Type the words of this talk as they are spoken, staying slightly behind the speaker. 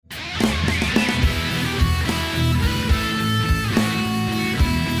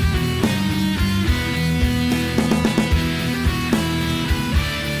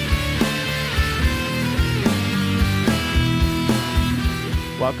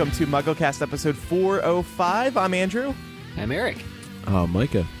Welcome to MuggleCast episode 405. I'm Andrew. I'm Eric.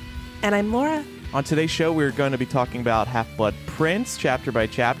 Micah. And I'm Laura. On today's show, we're going to be talking about Half-Blood Prince, chapter by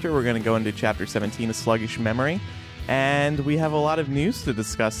chapter. We're going to go into chapter 17 of Sluggish Memory. And we have a lot of news to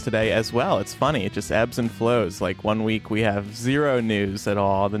discuss today as well. It's funny. It just ebbs and flows. Like, one week we have zero news at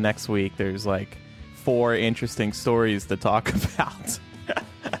all. The next week there's like 4 interesting stories to talk about.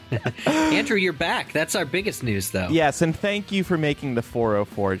 Andrew, you're back. That's our biggest news, though. Yes, and thank you for making the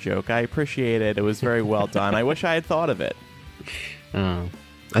 404 joke. I appreciate it. It was very well done. I wish I had thought of it. Oh.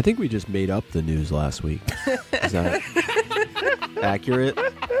 I think we just made up the news last week. Is that accurate?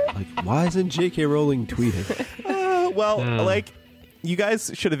 Like, why isn't J.K. Rowling tweeting? Like, you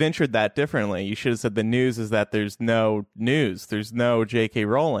guys should have introed that differently. You should have said the news is that there's no news. There's no J.K.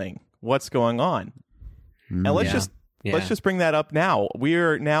 Rowling. What's going on? And let's just bring that up now.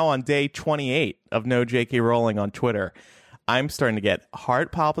 We're now on day 28 of no J.K. Rowling on Twitter. I'm starting to get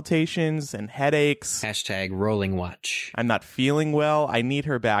heart palpitations and headaches. Hashtag rolling watch. I'm not feeling well. I need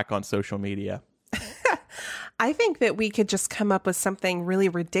her back on social media. I think that we could just come up with something really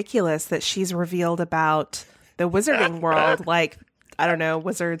ridiculous that she's revealed about the wizarding world. Like, I don't know,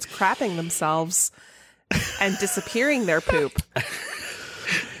 wizards crapping themselves and disappearing their poop.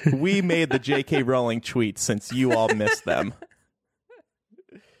 We made the J.K. Rowling tweets since you all missed them.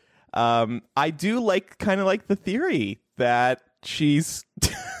 I do kind of like the theory that she's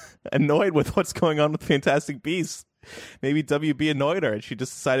annoyed with what's going on with Fantastic Beasts. Maybe WB annoyed her and she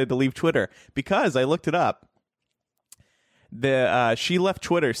just decided to leave Twitter. Because I looked it up. She left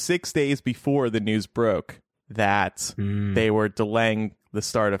Twitter 6 days before the news broke that they were delaying the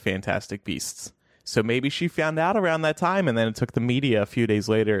start of Fantastic Beasts. So maybe she found out around that time, and then it took the media a few days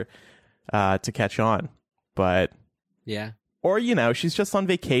later to catch on. But yeah. Or, she's just on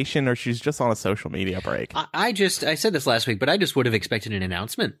vacation, or she's just on a social media break. I said this last week, but I just would have expected an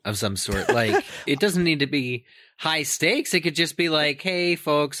announcement of some sort. Like, it doesn't need to be high stakes. It could just be like, hey,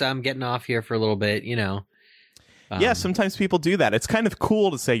 folks, I'm getting off here for a little bit, Yeah, sometimes people do that. It's kind of cool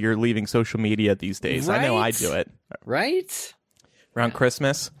to say you're leaving social media these days. Right? I know I do it. Right? Around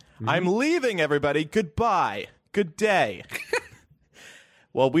Christmas. Mm-hmm. I'm leaving, everybody. Goodbye. Good day.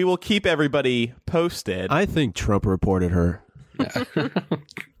 Well, we will keep everybody posted. I think Trump reported her.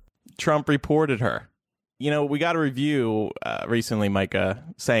 Trump reported her. We got a review recently, Micah,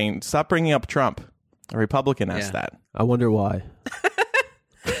 saying, stop bringing up Trump. A Republican asked that. I wonder why.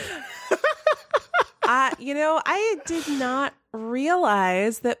 I did not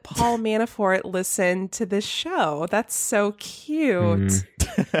realize that Paul Manafort listened to this show. That's so cute.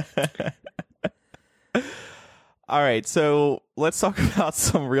 All right, so let's talk about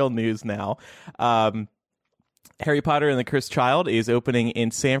some real news now. Harry Potter and the Cursed Child is opening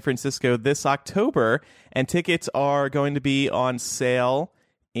in San Francisco this October, and tickets are going to be on sale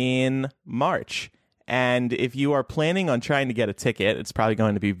in March. And if you are planning on trying to get a ticket, it's probably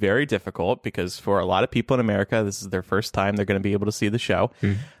going to be very difficult because for a lot of people in America, this is their first time they're going to be able to see the show.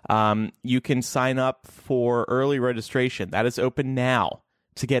 You can sign up for early registration. That is open now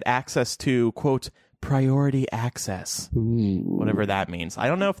to get access to, quote, priority access, whatever that means. I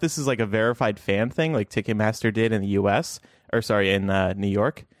don't know if this is like a verified fan thing like Ticketmaster did in the U.S. in New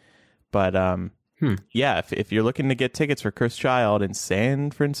York. But yeah, if you're looking to get tickets for Cursed Child in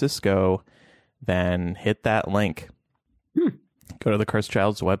San Francisco, then hit that link. Go to the Cursed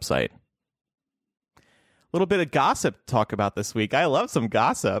Child's website. A little bit of gossip to talk about this week. I love some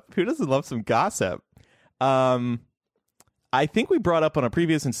gossip. Who doesn't love some gossip? I think we brought up on a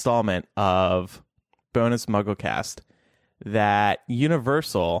previous installment of Bonus MuggleCast that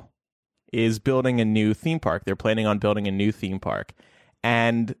Universal is building a new theme park. They're planning on building a new theme park.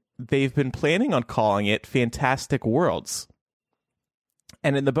 And they've been planning on calling it Fantastic Worlds.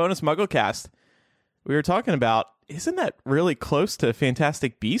 And in the Bonus MuggleCast, we were talking about, isn't that really close to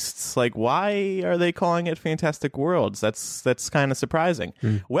Fantastic Beasts? Like, why are they calling it Fantastic Worlds? That's kind of surprising.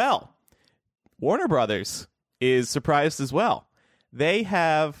 Well, Warner Brothers is surprised as well. They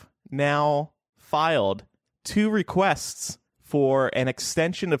have now filed 2 requests for an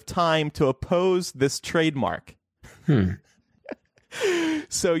extension of time to oppose this trademark.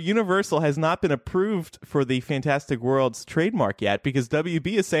 So Universal has not been approved for the Fantastic Worlds trademark yet because WB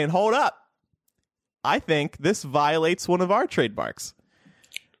is saying, hold up. I think this violates one of our trademarks.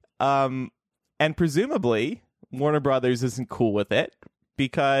 And presumably Warner Brothers isn't cool with it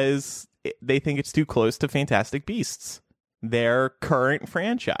because they think it's too close to Fantastic Beasts, their current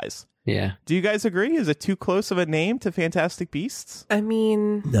franchise. Yeah. Do you guys agree? Is it too close of a name to Fantastic Beasts? I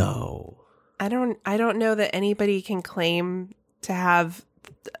mean, No. I don't know that anybody can claim to have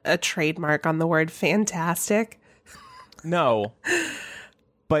a trademark on the word fantastic. No.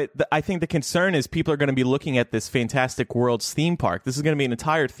 But I think the concern is people are going to be looking at this Fantastic Worlds theme park. This is going to be an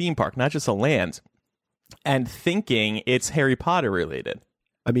entire theme park, not just a land, and thinking it's Harry Potter related.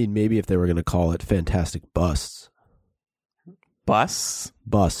 I mean, maybe if they were going to call it Fantastic Busts. Busts?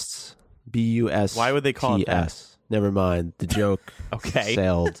 Busts. B-U-S-T-S. Why would they call it that? Never mind. The joke Okay.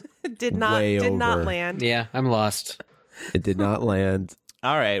 sailed Did not land. Yeah, I'm lost. It did not land.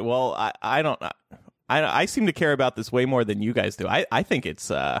 All right. Well, I seem to care about this way more than you guys do. I think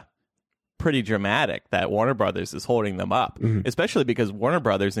it's pretty dramatic that Warner Brothers is holding them up, especially because Warner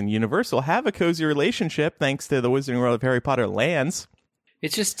Brothers and Universal have a cozy relationship thanks to the Wizarding World of Harry Potter lands.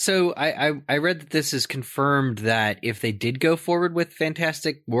 It's just so I read that this is confirmed that if they did go forward with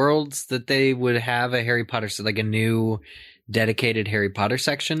Fantastic Worlds, that they would have a Harry Potter, so like a new dedicated Harry Potter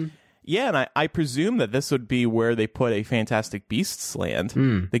section. Yeah, and I presume that this would be where they put a Fantastic Beasts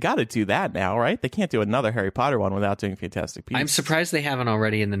land. They got to do that now, right? They can't do another Harry Potter one without doing Fantastic Beasts. I'm surprised they haven't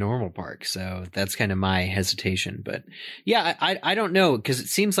already in the normal park, so that's kind of my hesitation. But yeah, I don't know, because it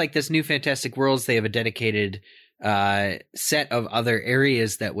seems like this new Fantastic Worlds, they have a dedicated set of other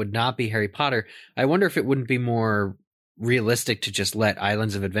areas that would not be Harry Potter. I wonder if it wouldn't be more realistic to just let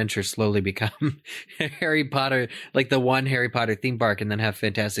Islands of Adventure slowly become Harry Potter, like the one Harry Potter theme park, and then have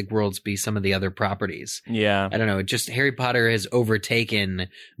Fantastic Worlds be some of the other properties. Yeah. I don't know. Just Harry Potter has overtaken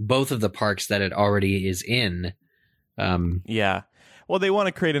both of the parks that it already is in. Yeah. Well, they want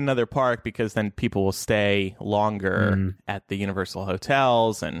to create another park because then people will stay longer at the Universal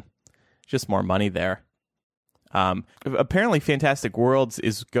hotels and just more money there. Apparently Fantastic Worlds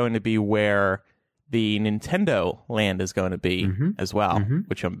is going to be where the Nintendo land is going to be as well,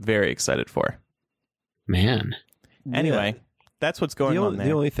 which I'm very excited for. Man. Anyway, that's what's going on there.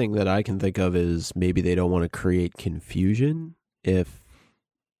 The only thing that I can think of is maybe they don't want to create confusion if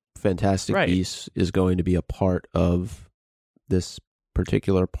Fantastic Beasts is going to be a part of this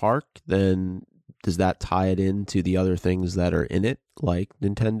particular park, then does that tie it into the other things that are in it, like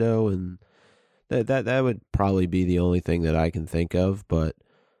Nintendo? And that would probably be the only thing that I can think of, but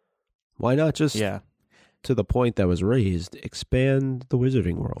why not just, to the point that was raised, expand the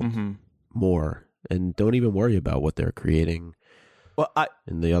Wizarding World more and don't even worry about what they're creating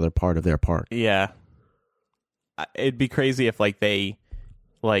in the other part of their park. Yeah. It'd be crazy if they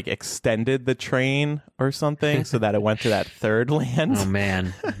extended the train or something so that it went to that third land. Oh,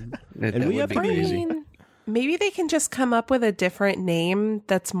 man. that would be crazy. Maybe they can just come up with a different name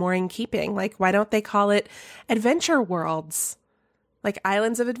that's more in keeping. Like, why don't they call it Adventure Worlds? Like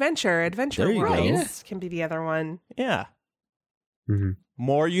Islands of Adventure, Adventure Worlds can be the other one. Yeah.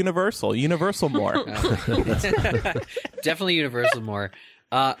 More Universal more. Definitely Universal more.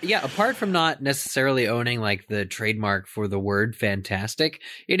 Apart from not necessarily owning like the trademark for the word fantastic,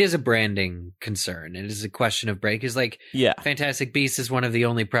 it is a branding concern. It is a question of break. Is Fantastic Beasts is one of the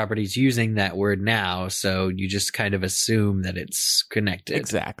only properties using that word now, so you just kind of assume that it's connected.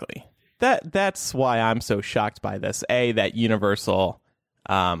 Exactly. That's why I'm so shocked by this. A, that Universal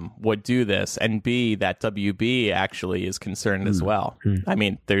would do this, and B, that WB actually is concerned as well. I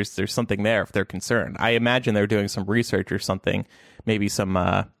mean, there's something there if they're concerned. I imagine they're doing some research or something. Maybe some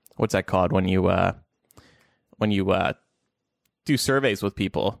what's that called when you do surveys with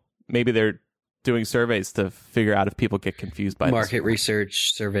people? Maybe they're doing surveys to figure out if people get confused by market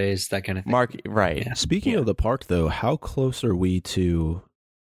research surveys, that kind of thing. Right. Yeah. Speaking of the park, though, how close are we to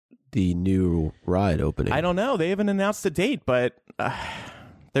the new ride opening? I don't know. They haven't announced a date, but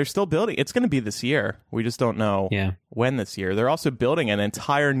they're still building. It's going to be this year. We just don't know when this year. They're also building an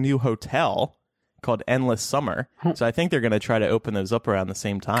entire new hotel called Endless Summer. So I think they're going to try to open those up around the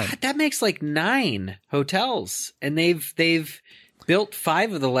same time. God, that makes like 9 hotels, and they've built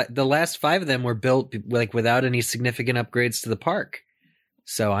 5 of the last 5 of them were built like without any significant upgrades to the park.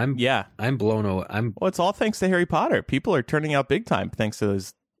 So I'm blown away. Well, it's all thanks to Harry Potter. People are turning out big time thanks to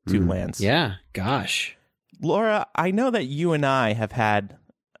those 2 lands. Yeah, gosh. Laura, I know that you and I have had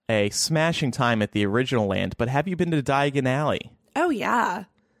a smashing time at the original land, but have you been to Diagon Alley? Oh, yeah.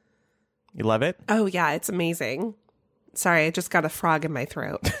 You love it? Oh, yeah. It's amazing. Sorry, I just got a frog in my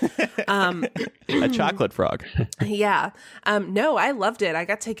throat. A chocolate frog. Yeah. No, I loved it. I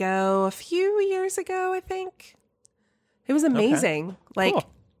got to go a few years ago, I think. It was amazing. Okay. Cool.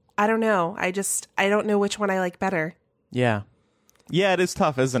 I don't know. I don't know which one I like better. Yeah. Yeah, it is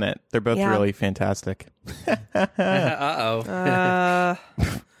tough, isn't it? They're both really fantastic. Uh-oh.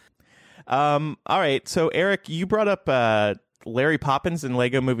 All right. So, Eric, you brought up Larry Poppins in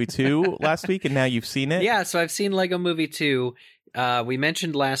Lego Movie 2 last week, and now you've seen it? Yeah, so I've seen Lego Movie 2. We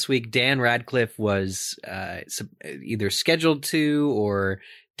mentioned last week Dan Radcliffe was either scheduled to or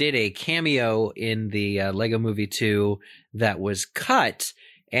did a cameo in the Lego Movie 2 that was cut.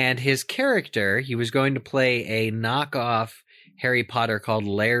 And his character, he was going to play a knockoff Harry Potter called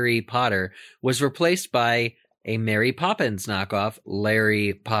Larry Potter, was replaced by a Mary Poppins knockoff,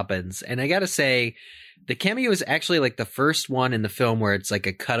 Larry Poppins. And I gotta say, the cameo is actually like the first one in the film where it's like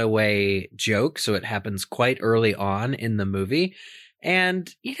a cutaway joke, so it happens quite early on in the movie.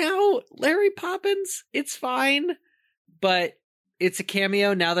 And, Larry Poppins, it's fine, but it's a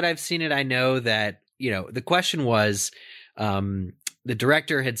cameo. Now that I've seen it, I know that, the question was, the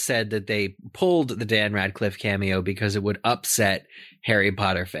director had said that they pulled the Dan Radcliffe cameo because it would upset Harry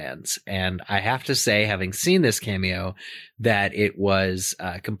Potter fans. And I have to say, having seen this cameo, that it was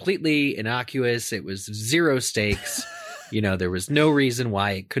completely innocuous. It was zero stakes. There was no reason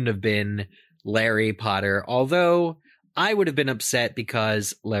why it couldn't have been Larry Potter, although I would have been upset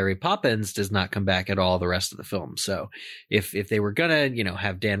because Larry Poppins does not come back at all the rest of the film. So if they were going to,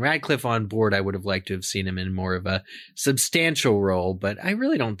 have Dan Radcliffe on board, I would have liked to have seen him in more of a substantial role. But I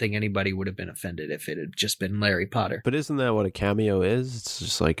really don't think anybody would have been offended if it had just been Larry Potter. But isn't that what a cameo is? It's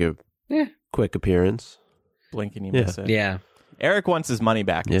just like a quick appearance. Blink and you miss it. Yeah. Eric wants his money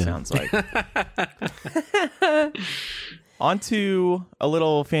back, it sounds like. On to a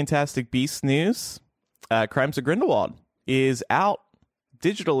little Fantastic Beasts news. Crimes of Grindelwald is out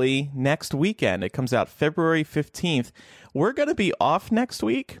digitally next weekend. It comes out February 15th. We're going to be off next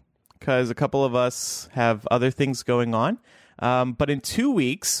week because a couple of us have other things going on. But in 2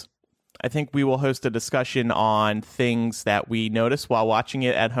 weeks, I think we will host a discussion on things that we noticed while watching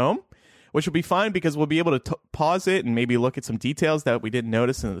it at home, which will be fun because we'll be able to pause it and maybe look at some details that we didn't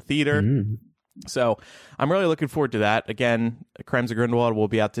notice in the theater. So I'm really looking forward to that. Again, Crimes of Grindelwald will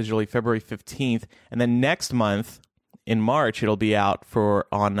be out digitally February 15th. And then next month, in March, it'll be out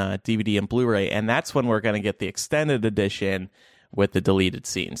on DVD and Blu-ray. And that's when we're going to get the extended edition with the deleted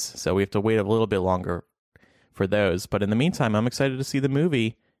scenes. So we have to wait a little bit longer for those. But in the meantime, I'm excited to see the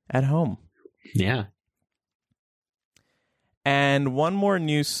movie at home. Yeah. And one more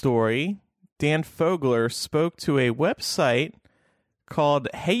news story. Dan Fogler spoke to a website called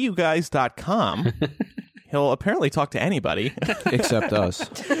HeyYouGuys.com. He'll apparently talk to anybody. Except us.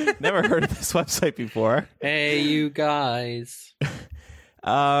 Never heard of this website before. Hey, you guys.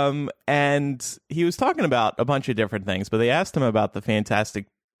 And he was talking about a bunch of different things, but they asked him about the Fantastic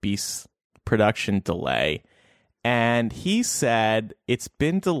Beasts production delay. And he said it's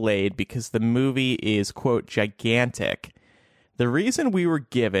been delayed because the movie is, quote, gigantic. The reason we were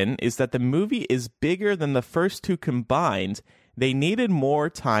given is that the movie is bigger than the first two combined. They needed more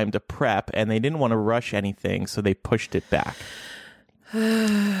time to prep, and they didn't want to rush anything, so they pushed it back.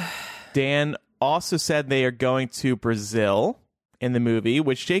 Dan also said they are going to Brazil in the movie,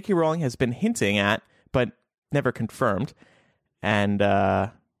 which J.K. Rowling has been hinting at, but never confirmed. And,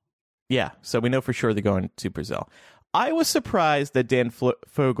 so we know for sure they're going to Brazil. I was surprised that Dan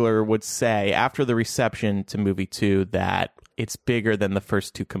Fogler would say, after the reception to movie 2, that it's bigger than the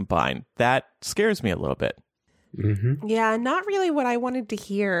first two combined. That scares me a little bit. Mm-hmm. Yeah, not really what I wanted to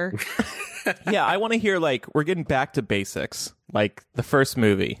hear. Yeah, I want to hear, we're getting back to basics, like the first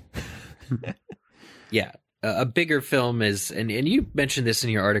movie. Yeah, a bigger film is, and you mentioned this in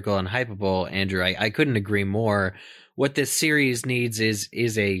your article on Hypable, Andrew, I couldn't agree more. What this series needs is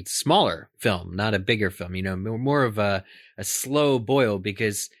a smaller film, not a bigger film, more of a slow boil,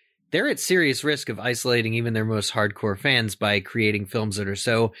 because they're at serious risk of isolating even their most hardcore fans by creating films that are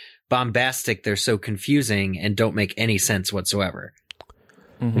so bombastic, they're so confusing, and don't make any sense whatsoever.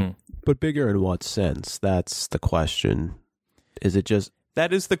 Mm-hmm. But bigger in what sense? That's the question. Is it just...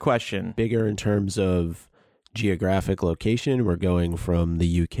 That is the question. Bigger in terms of geographic location? We're going from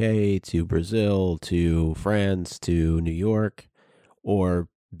the UK to Brazil to France to New York? Or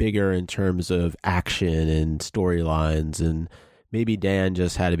bigger in terms of action and storylines? And maybe Dan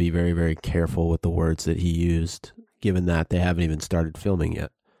just had to be very, very careful with the words that he used, given that they haven't even started filming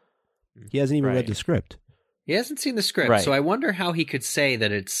yet. He hasn't even read the script. He hasn't seen the script, right. So I wonder how he could say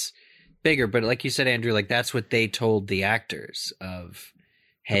that it's bigger. But like you said, Andrew, that's what they told the actors of,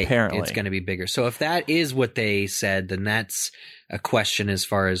 hey, apparently it's going to be bigger. So if that is what they said, then that's a question as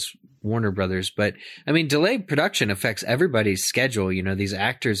far as Warner Brothers. But I mean, delayed production affects everybody's schedule. These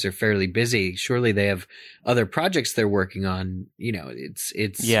actors are fairly busy. Surely they have other projects they're working on. It's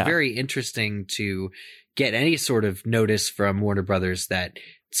very interesting to get any sort of notice from Warner Brothers that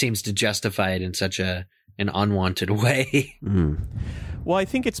seems to justify it in such an unwanted way. Well, I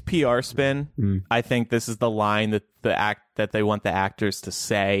think it's PR spin. I think this is the line that that they want the actors to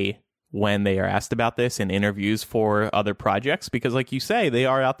say when they are asked about this in interviews for other projects, because like you say, they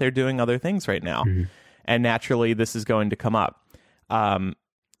are out there doing other things right now. And naturally this is going to come up.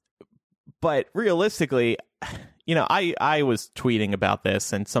 But realistically, I was tweeting about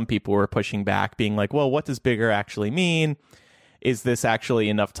this, and some people were pushing back, being like, well, what does bigger actually mean? Is this actually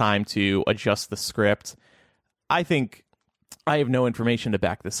enough time to adjust the script? I think I have no information to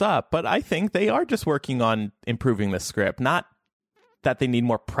back this up, but I think they are just working on improving the script, not that they need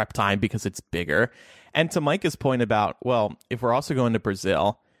more prep time because it's bigger. And to Micah's point about, well, if we're also going to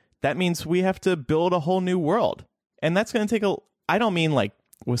Brazil, that means we have to build a whole new world. And that's going to take I don't mean like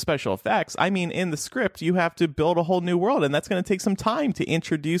with special effects. I mean, in the script, you have to build a whole new world, and that's going to take some time to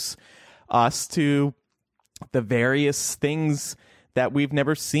introduce us to the various things that we've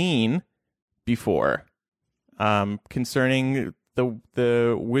never seen before concerning the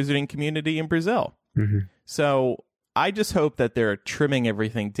wizarding community in Brazil. Mm-hmm. So I just hope that they're trimming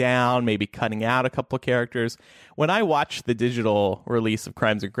everything down, maybe cutting out a couple of characters. When I watch the digital release of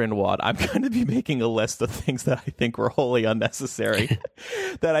Crimes of Grindelwald, I'm going to be making a list of things that I think were wholly unnecessary,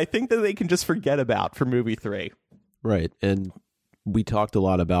 that I think that they can just forget about for movie 3. Right. And we talked a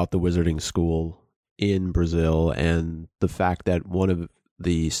lot about the wizarding school in Brazil and the fact that one of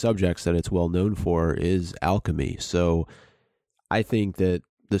the subjects that it's well known for is alchemy. So I think that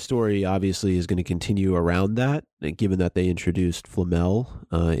the story obviously is going to continue around that, given that they introduced Flamel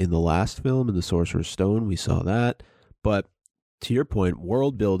in the last film, in The Sorcerer's Stone. We saw that. But to your point,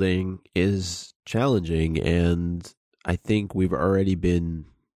 world building is challenging, and I think we've already been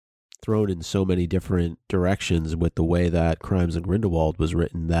thrown in so many different directions with the way that Crimes of Grindelwald was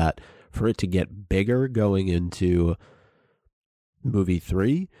written, that for it to get bigger going into movie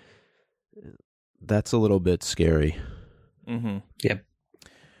 3, that's a little bit scary. Mm-hmm. Yep.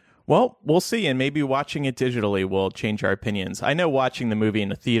 Well, we'll see, and maybe watching it digitally will change our opinions. I know watching the movie in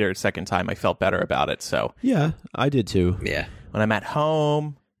the theater second time, I felt better about it. So yeah, I did too. Yeah. When I'm at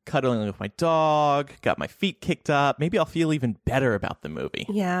home, cuddling with my dog, got my feet kicked up, maybe I'll feel even better about the movie.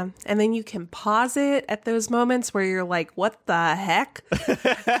 Yeah. And then you can pause it at those moments where you're like, what the heck?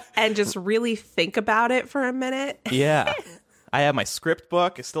 And just really think about it for a minute. Yeah. I have my script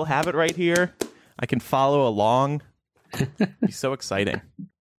book. I still have it right here. I can follow along. It'd be so exciting.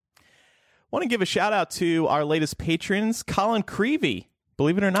 Want to give a shout out to our latest patrons, Colin Creevy.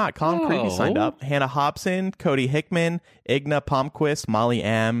 Believe it or not, Colin Creevy signed up. Hannah Hobson, Cody Hickman, Igna Palmquist, Molly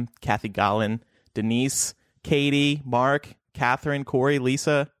M., Kathy Gollin, Denise, Katie, Mark, Catherine, Corey,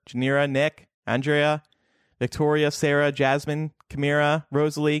 Lisa, Janira, Nick, Andrea, Victoria, Sarah, Jasmine, Kamira,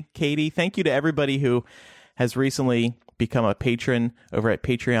 Rosalie, Katie. Thank you to everybody who has recently become a patron over at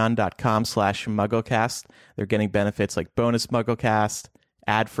patreon.com/MuggleCast. They're getting benefits like bonus MuggleCast,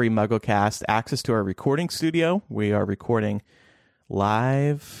 ad-free MuggleCast, access to our recording studio. We are recording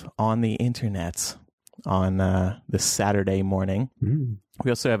live on the internet on this Saturday morning. We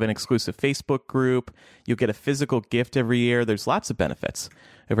also have an exclusive Facebook group. You'll get a physical gift every year. There's lots of benefits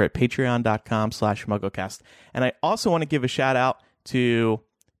over at patreon.com/MuggleCast. And I also want to give a shout out to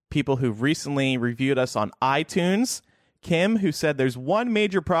people who've recently reviewed us on iTunes. Kim, who said there's one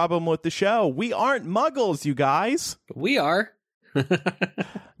major problem with the show. We aren't muggles, you guys. We are.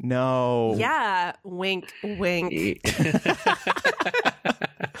 No. Yeah. Wink, wink.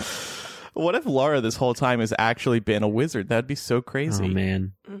 What if Laura this whole time has actually been a wizard? That'd be so crazy. Oh,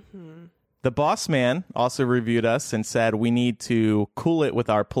 man. Mm-hmm. The Boss Man also reviewed us and said we need to cool it with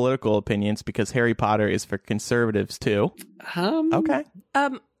our political opinions because Harry Potter is for conservatives too. Okay.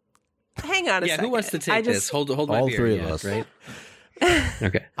 Hang on a second. Yeah, who wants to take this? Hold my all beer. three of yeah, us. Right?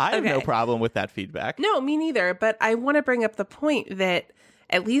 Okay. I have no Okay. problem with that feedback. No, me neither. But I want to bring up the point that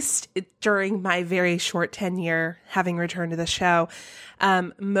at least during my very short tenure having returned to the show,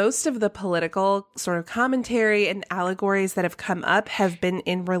 most of the political sort of commentary and allegories that have come up have been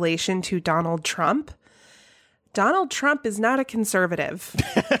in relation to Donald Trump. Donald Trump is not a conservative.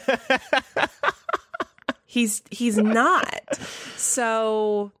 He's not.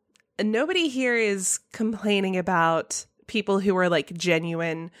 So nobody here is complaining about people who are like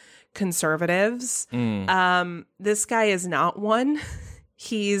genuine conservatives. This guy is not one.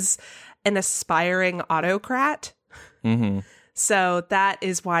 He's an aspiring autocrat. Mm-hmm. So that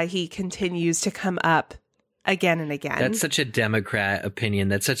is why he continues to come up again and again. That's such a Democrat opinion.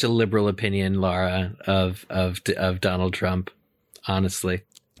 That's such a liberal opinion, Laura, of Donald Trump, honestly.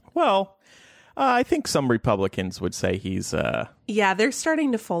 Well, I think some Republicans would say he's Yeah, they're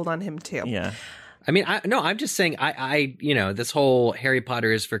starting to fold on him too. yeah. I mean, I'm just saying, I this whole Harry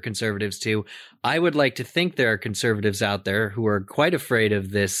Potter is for conservatives too. I would like to think there are conservatives out there who are quite afraid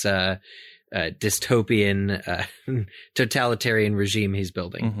of this dystopian, totalitarian regime he's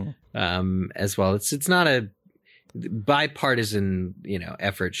building, as well. It's not a bipartisan,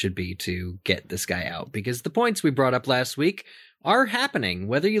 effort should be to get this guy out, because the points we brought up last week are happening,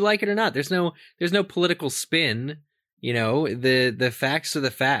 whether you like it or not. There's no political spin. You know, the facts are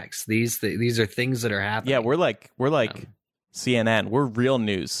the facts. These are things that are happening. Yeah, we're like CNN. We're real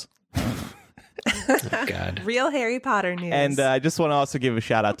news. Oh, God. Real Harry Potter news. And I just want to also give a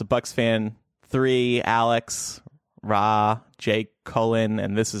shout out to Bucks Fan 3, Alex, Ra, Jake, Cullen,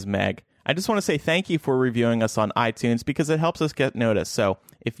 and this is Meg. I just want to say thank you for reviewing us on iTunes because it helps us get noticed. So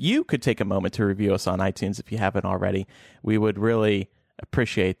if you could take a moment to review us on iTunes if you haven't already, we would really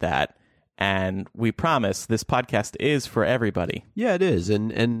appreciate that. And we promise this podcast is for everybody. Yeah, it is.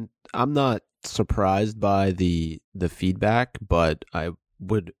 And I'm not surprised by the feedback, but I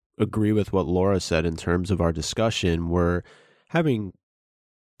would agree with what Laura said in terms of our discussion. We're having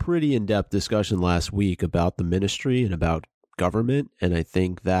pretty in-depth discussion last week about the ministry and about government. And I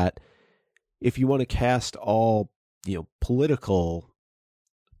think that if you want to cast all, political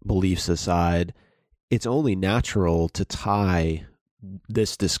beliefs aside, it's only natural to tie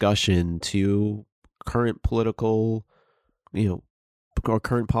this discussion to current political, or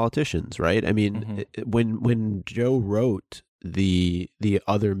current politicians, right? I mean, when Joe wrote the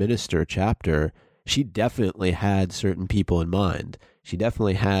Other Minister chapter, she definitely had certain people in mind. She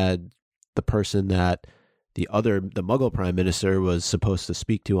definitely had the person that the Muggle Prime Minister was supposed to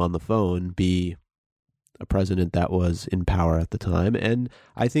speak to on the phone be a president that was in power at the time. And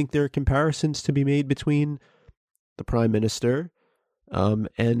I think there are comparisons to be made between the Prime Minister and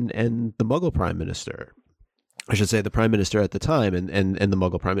the Muggle Prime Minister. I should say the Prime Minister at the time and the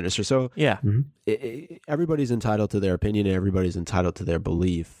Muggle Prime Minister. So yeah, everybody's entitled to their opinion and everybody's entitled to their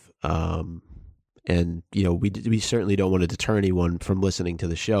belief. And, we certainly don't want to deter anyone from listening to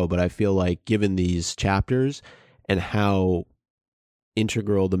the show, but I feel like given these chapters and how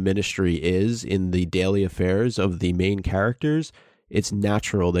integral the ministry is in the daily affairs of the main characters, it's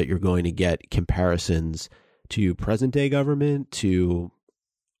natural that you're going to get comparisons to present day government, to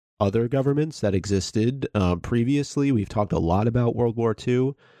other governments that existed previously. We've talked a lot about World War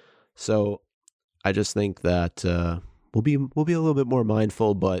II. So I just think that we'll be a little bit more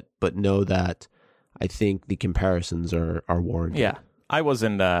mindful, but know that I think the comparisons are warranted. Yeah. I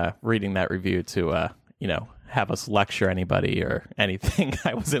wasn't reading that review to, have us lecture anybody or anything.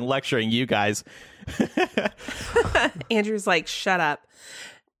 I wasn't lecturing you guys. Andrew's like, shut up.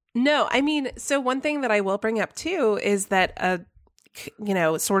 No, I mean, so one thing that I will bring up too is that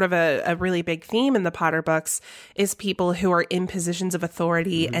sort of a really big theme in the Potter books is people who are in positions of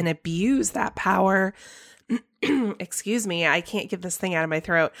authority and abuse that power. Excuse me, I can't get this thing out of my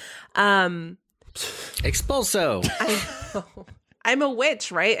throat. Expulso. I'm a witch,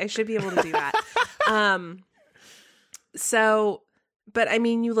 right? I should be able to do that. But I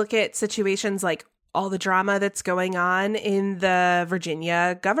mean, you look at situations like all the drama that's going on in the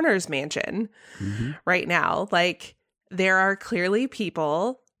Virginia governor's mansion right now. Like, there are clearly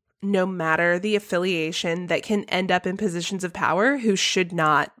people, no matter the affiliation, that can end up in positions of power who should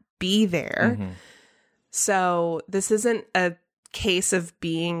not be there. So this isn't a case of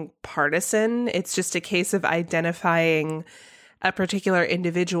being partisan. It's just a case of identifying a particular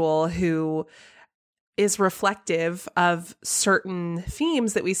individual who is reflective of certain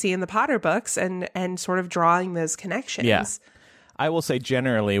themes that we see in the Potter books and sort of drawing those connections. Yeah. I will say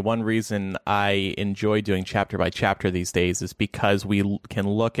generally, one reason I enjoy doing chapter by chapter these days is because we can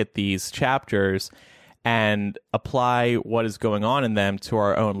look at these chapters and apply what is going on in them to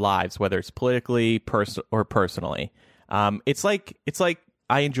our own lives, whether it's politically or personally. It's like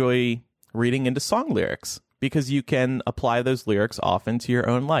I enjoy reading into song lyrics because you can apply those lyrics often to your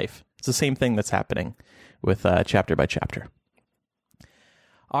own life. It's the same thing that's happening with chapter by chapter.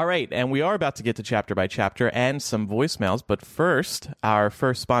 All right, and we are about to get to chapter by chapter and some voicemails, but first, our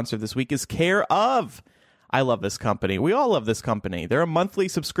first sponsor this week is Care of. I love this company. We all love this company. They're a monthly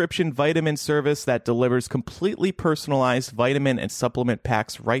subscription vitamin service that delivers completely personalized vitamin and supplement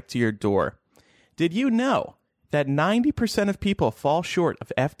packs right to your door. Did you know that 90% of people fall short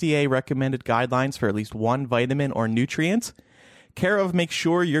of FDA-recommended guidelines for at least one vitamin or nutrient? Care of makes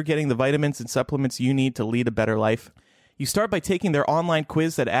sure you're getting the vitamins and supplements you need to lead a better life. You start by taking their online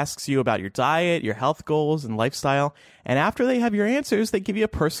quiz that asks you about your diet, your health goals, and lifestyle. And after they have your answers, they give you a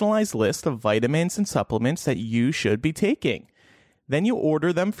personalized list of vitamins and supplements that you should be taking. Then you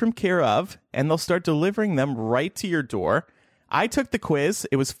order them from Care of, and they'll start delivering them right to your door. I took the quiz.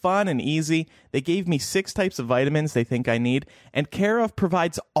 It was fun and easy. They gave me 6 types of vitamins they think I need. And Care of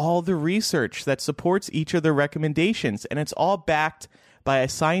provides all the research that supports each of their recommendations. And it's all backed by a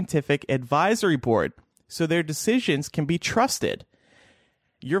scientific advisory board, so their decisions can be trusted.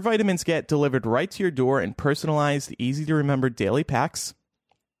 Your vitamins get delivered right to your door in personalized, easy-to-remember daily packs.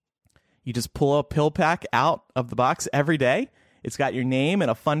 You just pull a pill pack out of the box every day. It's got your name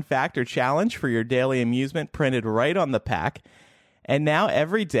and a fun fact or challenge for your daily amusement printed right on the pack. And now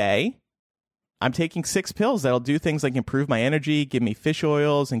every day, I'm taking 6 pills that'll do things like improve my energy, give me fish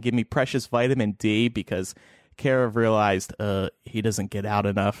oils, and give me precious vitamin D because Karev realized he doesn't get out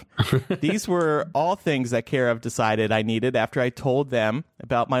enough. These were all things that Karev decided I needed after I told them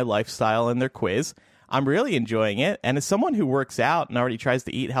about my lifestyle in their quiz. I'm really enjoying it, and as someone who works out and already tries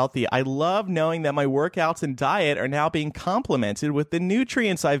to eat healthy, I love knowing that my workouts and diet are now being complemented with the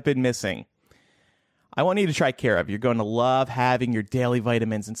nutrients I've been missing. I want you to try Karev. You're going to love having your daily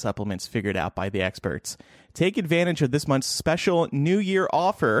vitamins and supplements figured out by the experts. Take advantage of this month's special New Year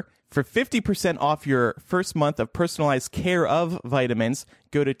offer. For 50% off your first month of personalized Care of vitamins,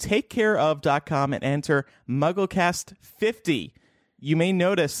 go to takecareof.com and enter MuggleCast50. You may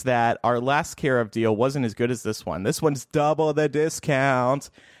notice that our last Care of deal wasn't as good as this one. This one's double the discount.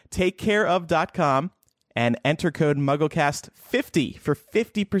 Takecareof.com and enter code MuggleCast50 for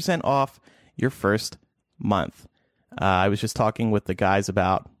 50% off your first month. I was just talking with the guys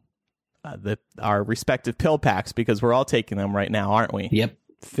about our respective pill packs because we're all taking them right now, aren't we? Yep.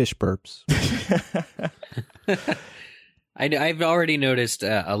 Fish burps. I've already noticed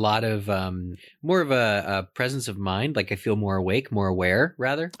a lot of more of a presence of mind. Like I feel more awake, more aware,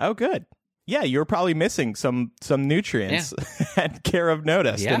 rather. Oh, good. Yeah, you were probably missing some nutrients and Karev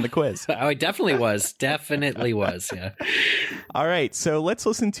noticed in the quiz. Oh, I definitely was. Definitely was, yeah. All right, so let's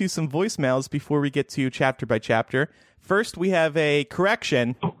listen to some voicemails before we get to chapter by chapter. First, we have a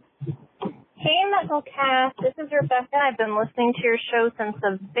correction. Hey, MuggleCast. This is Rebecca. I've been listening to your show since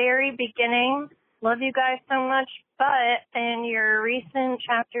the very beginning. Love you guys so much. But in your recent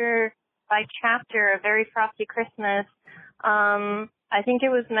chapter by chapter, A Very Frosty Christmas, I think it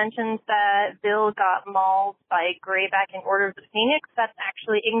was mentioned that Bill got mauled by Greyback in Order of the Phoenix. That's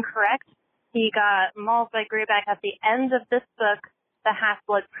actually incorrect. He got mauled by Greyback at the end of this book, The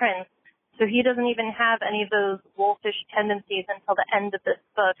Half-Blood Prince. So he doesn't even have any of those wolfish tendencies until the end of this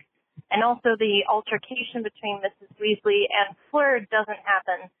book. And also the altercation between Mrs. Weasley and Fleur doesn't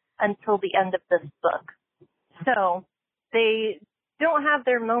happen until the end of this book. So they don't have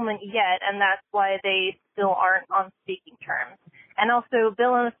their moment yet, and that's why they still aren't on speaking terms. And also,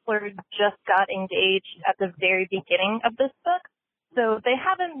 Bill and Fleur just got engaged at the very beginning of this book, so they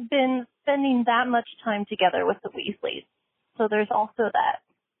haven't been spending that much time together with the Weasleys. So there's also that.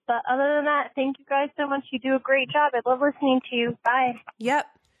 But other than that, thank you guys so much. You do a great job. I love listening to you. Bye. Yep.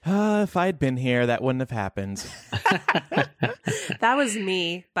 If I'd been here, that wouldn't have happened. That was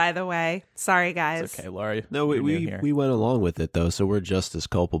me, by the way. Sorry, guys. It's okay, Laura. No, we went along with it, though, so we're just as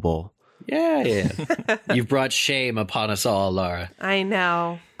culpable. Yeah. You've brought shame upon us all, Laura. I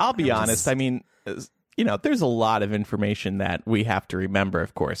know. I'll be honest. I mean, there's a lot of information that we have to remember,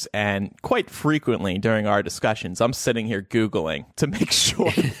 of course. And quite frequently during our discussions, I'm sitting here Googling to make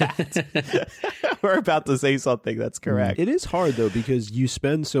sure that we're about to say something that's correct. It is hard, though, because you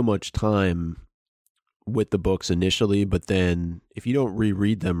spend so much time with the books initially, but then if you don't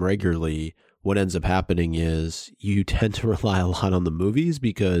reread them regularly, what ends up happening is you tend to rely a lot on the movies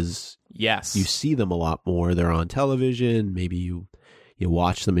because you see them a lot more. They're on television. Maybe you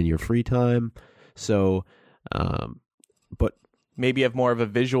watch them in your free time. So, but maybe you have more of a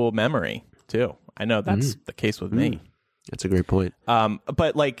visual memory too. I know that's the case with me. That's a great point.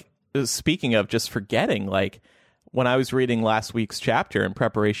 But like, speaking of just forgetting, like when I was reading last week's chapter in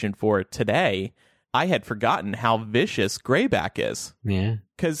preparation for today, I had forgotten how vicious Greyback is. Yeah.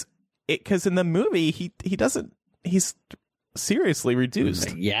 Because in the movie, he's seriously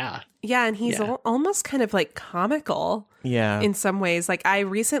reduced. Yeah. Yeah, and he's almost kind of like comical. Yeah. In some ways. Like I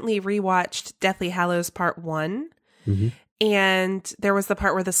recently rewatched Deathly Hallows Part 1. Mm-hmm. And there was the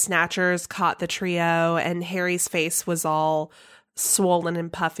part where the Snatchers caught the trio and Harry's face was all swollen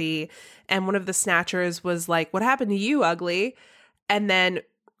and puffy. And one of the Snatchers was like, "What happened to you, ugly?" And then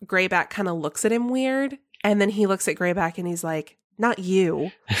Greyback kind of looks at him weird. And then he looks at Greyback and he's like, "Not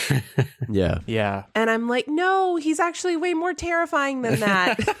you." Yeah. Yeah. And I'm like, no, he's actually way more terrifying than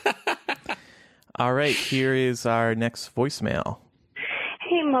that. All right. Here is our next voicemail.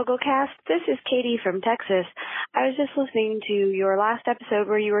 Hey, MuggleCast. This is Katie from Texas. I was just listening to your last episode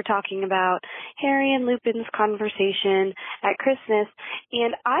where you were talking about Harry and Lupin's conversation at Christmas,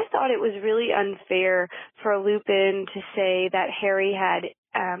 and I thought it was really unfair for Lupin to say that Harry had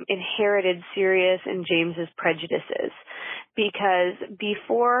inherited Sirius and James's prejudices, because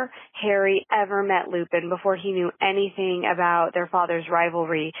before Harry ever met Lupin, before he knew anything about their father's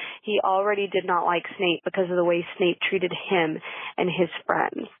rivalry, he already did not like Snape because of the way Snape treated him and his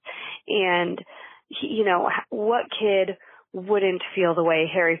friends. And, what kid wouldn't feel the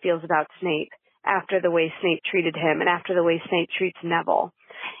way Harry feels about Snape? after the way Snape treated him and after the way Snape treats Neville.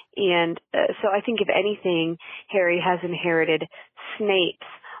 And so I think, if anything, Harry has inherited Snape's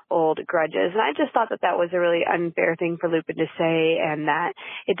old grudges. And I just thought that was a really unfair thing for Lupin to say, and that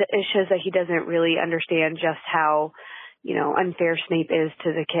it shows that he doesn't really understand just how, unfair Snape is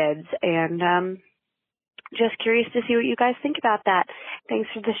to the kids. And just curious to see what you guys think about that. Thanks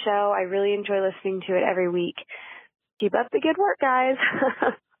for the show. I really enjoy listening to it every week. Keep up the good work, guys.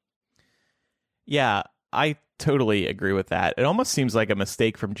 Yeah, I totally agree with that. It almost seems like a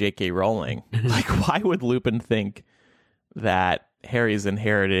mistake from J.K. Rowling. Like, why would Lupin think that Harry's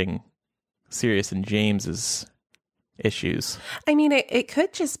inheriting Sirius and James's issues? I mean, it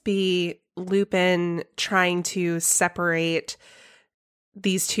could just be Lupin trying to separate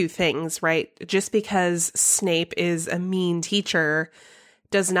these two things, right? Just because Snape is a mean teacher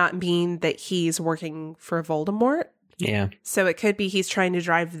does not mean that he's working for Voldemort. Yeah. So it could be he's trying to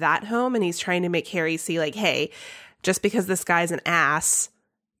drive that home, and he's trying to make Harry see, like, hey, just because this guy's an ass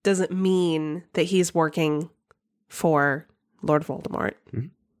doesn't mean that he's working for Lord Voldemort. Mm-hmm.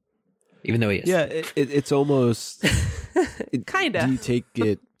 Even though he is. Yeah, it's almost... kind of. You take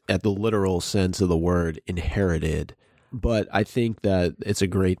it at the literal sense of the word inherited. But I think that it's a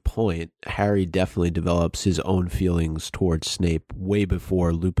great point. Harry definitely develops his own feelings towards Snape way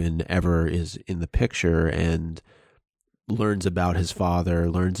before Lupin ever is in the picture, and learns about his father,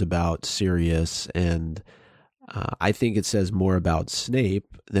 learns about Sirius, and I think it says more about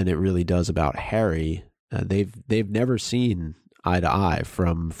Snape than it really does about Harry. They've never seen eye to eye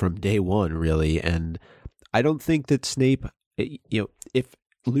from day one, really, and I don't think that Snape, if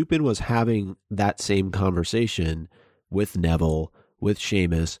Lupin was having that same conversation with Neville, with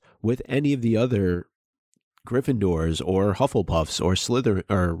Seamus, with any of the other Gryffindors or Hufflepuffs or Slytherin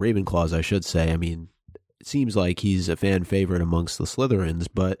or Ravenclaws, I should say. I mean, it seems like he's a fan favorite amongst the Slytherins,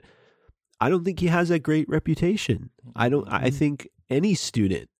 but I don't think he has a great reputation. I think any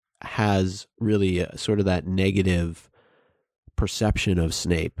student has really sort of that negative perception of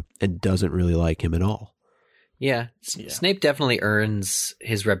Snape and doesn't really like him at all. Yeah. Snape definitely earns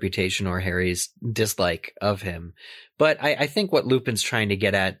his reputation or Harry's dislike of him. But I think what Lupin's trying to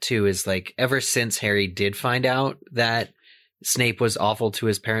get at, too, is like, ever since Harry did find out that Snape was awful to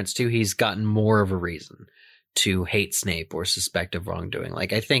his parents, too, he's gotten more of a reason to hate Snape or suspect of wrongdoing.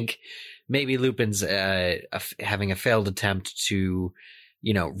 Like, I think maybe Lupin's having a failed attempt to,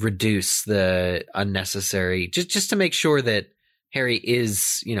 reduce the unnecessary, just to make sure that Harry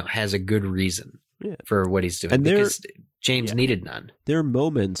is, has a good reason. Yeah. For what he's doing, and because James needed none. There are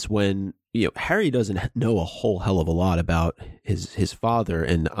moments when Harry doesn't know a whole hell of a lot about his father,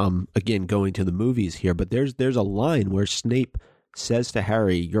 and again going to the movies here, but there's a line where Snape says to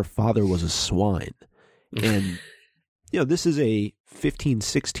Harry, "Your father was a swine," and this is a 15,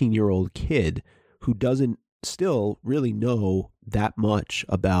 16-year-old kid who doesn't still really know that much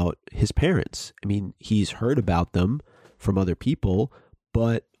about his parents. I mean, he's heard about them from other people,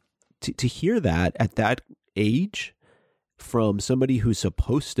 but to hear that at that age from somebody who's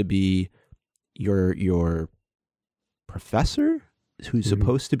supposed to be your professor, who's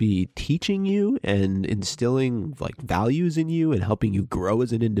supposed to be teaching you and instilling like values in you and helping you grow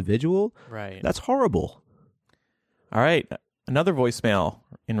as an individual, right? That's horrible. All right, another voicemail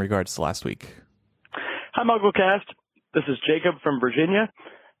in regards to last week. Hi, MuggleCast. This is Jacob from Virginia.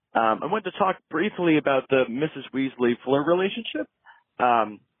 I want to talk briefly about the Mrs. Weasley-Fleur relationship.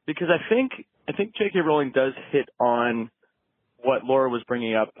 Because I think J.K. Rowling does hit on what Laura was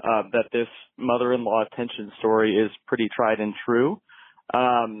bringing up, that this mother-in-law tension story is pretty tried and true.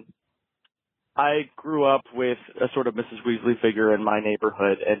 I grew up with a sort of Mrs. Weasley figure in my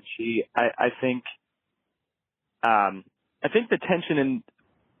neighborhood, and I think the tension in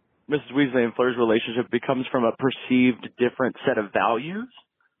Mrs. Weasley and Fleur's relationship becomes from a perceived different set of values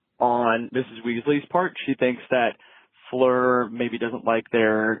on Mrs. Weasley's part. She thinks that Fleur maybe doesn't like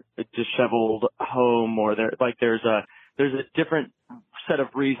their disheveled home, or there's a different set of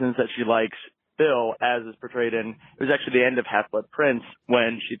reasons that she likes Bill, as is portrayed in, it was actually the end of Half-Blood Prince,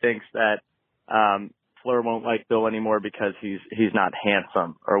 when she thinks that Fleur won't like Bill anymore because he's not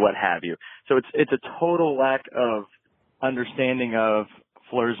handsome or what have you. So it's a total lack of understanding of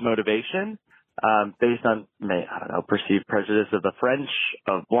Fleur's motivation based on, I don't know, perceived prejudice of the French,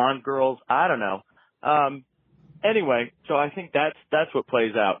 of blonde girls. I don't know. Anyway, so I think that's what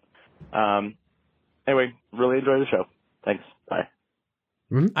plays out. Anyway, really enjoy the show. Thanks. Bye.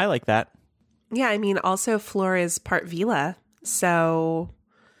 I like that. Yeah, I mean, also Fleur is part Vila, so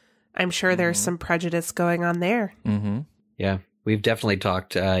I'm sure there's some prejudice going on there. Yeah, we've definitely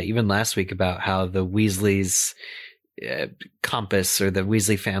talked even last week about how the Weasleys compass, or the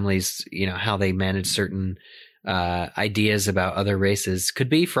Weasley family's, how they manage certain ideas about other races could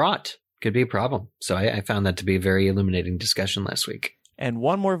be fraught, could be a problem. So I found that to be a very illuminating discussion last week. And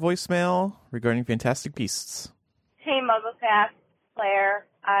one more voicemail regarding Fantastic Beasts. Hey, MuggleCast, Claire.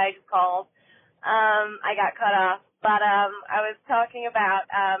 I just called. I got cut off, but I was talking about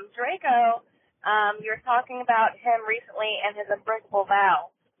Draco. You were talking about him recently and his unbreakable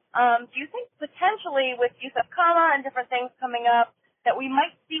vow. Do you think potentially with use of comma and different things coming up that we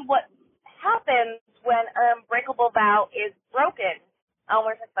might see what happens when an unbreakable vow is broken?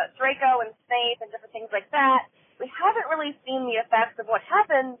 We're talking about Draco and Snape and different things like that. We haven't really seen the effects of what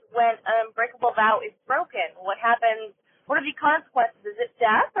happens when an unbreakable vow is broken. What happens? What are the consequences? Is it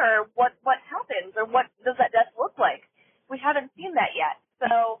death, or what happens, or what does that death look like? We haven't seen that yet.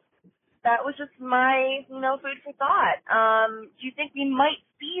 So that was just my, food for thought. Do you think we might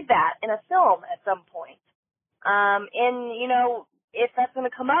see that in a film at some point? If that's going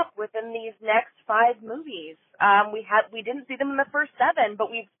to come up within these next 5 movies. We didn't see them in the first 7,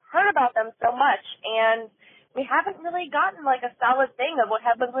 but we've heard about them so much, and we haven't really gotten like a solid thing of what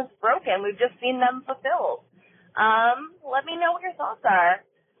happens when it's broken. We've just seen them fulfilled. Let me know what your thoughts are.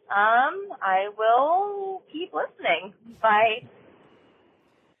 I will keep listening. Bye.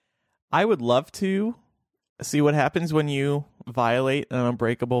 I would love to see what happens when you violate an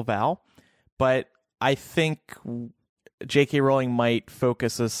unbreakable vow, but I think J.K. Rowling might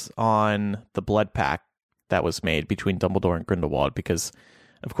focus us on the blood pact that was made between Dumbledore and Grindelwald, because,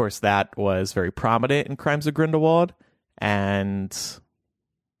 of course, that was very prominent in Crimes of Grindelwald, and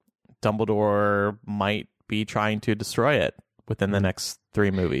Dumbledore might be trying to destroy it within the next 3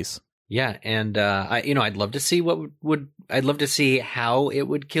 movies. Yeah, and I'd love to see I'd love to see how it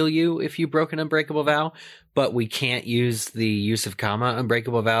would kill you if you broke an unbreakable vow, but we can't use the use of comma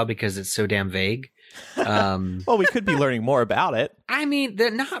unbreakable vow because it's so damn vague. Well, we could be learning more about it. I mean,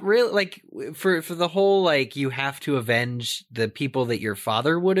 they're not really like for the whole you have to avenge the people that your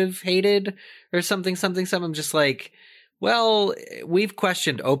father would have hated or something. I'm just like, well, we've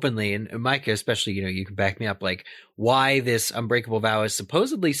questioned openly, and Micah especially, you can back me up, why this unbreakable vow is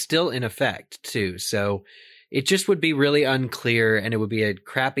supposedly still in effect too. So it just would be really unclear, and it would be a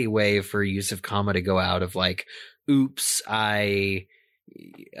crappy way for use of comma to go out of oops, I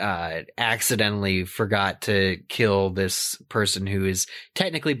accidentally forgot to kill this person who is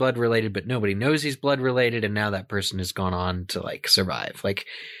technically blood related, but nobody knows he's blood related, and now that person has gone on to survive.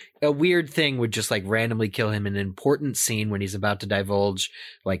 A weird thing would just randomly kill him in an important scene when he's about to divulge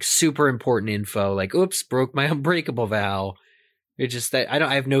super important info, oops, broke my unbreakable vow. It's just that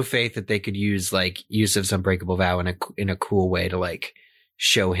I have no faith that they could use use of unbreakable vow in a cool way to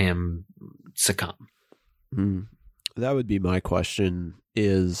show him succumb. That would be my question.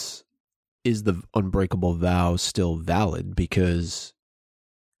 Is the unbreakable vow still valid? Because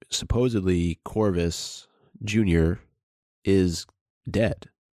supposedly Corvus Jr. is dead.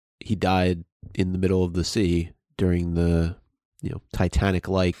 He died in the middle of the sea during the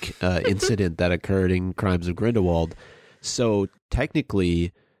Titanic-like incident that occurred in Crimes of Grindelwald. So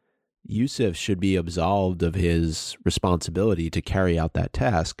technically, Yusuf should be absolved of his responsibility to carry out that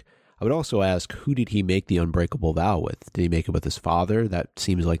task. I would also ask, who did he make the unbreakable vow with? Did he make it with his father? That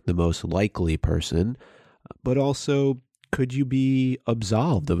seems like the most likely person. But also, could you be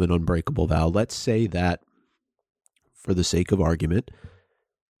absolved of an unbreakable vow? Let's say that, for the sake of argument,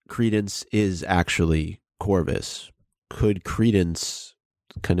 Credence is actually Corvus. Could Credence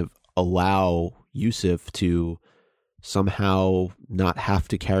kind of allow Yusuf to somehow not have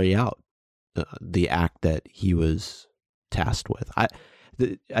to carry out the act that he was tasked with?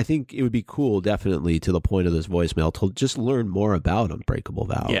 I think it would be cool, definitely, to the point of this voicemail, to just learn more about unbreakable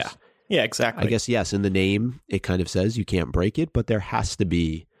vows. Yeah, exactly. I guess, yes, in the name, it kind of says you can't break it, but there has to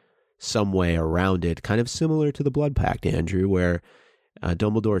be some way around it, kind of similar to the Blood Pact, Andrew, where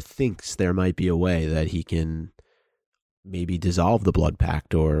Dumbledore thinks there might be a way that he can maybe dissolve the Blood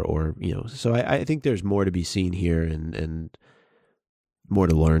Pact or so I think there's more to be seen here and more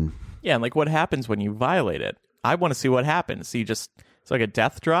to learn. Yeah, and what happens when you violate it? I want to see what happens. So it's like a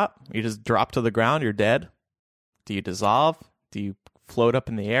death drop. You just drop to the ground, you're dead. Do you dissolve? Do you float up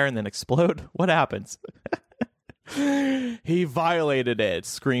in the air and then explode? What happens? He violated it.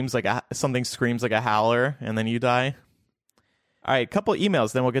 Something screams like a howler, and then you die. All right, a couple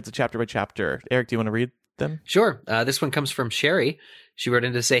emails, then we'll get to chapter by chapter. Eric, do you want to read them? Sure. This one comes from Sherry. She wrote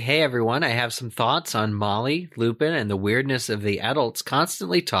in to say, hey, everyone, I have some thoughts on Molly, Lupin, and the weirdness of the adults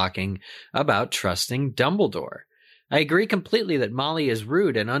constantly talking about trusting Dumbledore. I agree completely that Molly is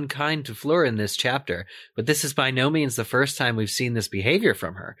rude and unkind to Fleur in this chapter, but this is by no means the first time we've seen this behavior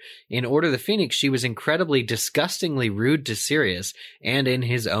from her. In Order of the Phoenix, she was incredibly, disgustingly rude to Sirius and in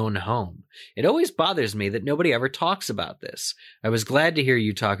his own home. It always bothers me that nobody ever talks about this. I was glad to hear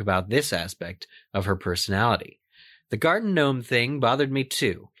you talk about this aspect of her personality. The garden gnome thing bothered me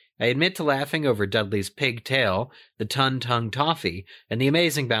too. I admit to laughing over Dudley's pig tail, the ton-tongue toffee, and the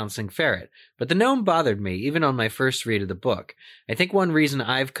amazing bouncing ferret, but the gnome bothered me, even on my first read of the book. I think one reason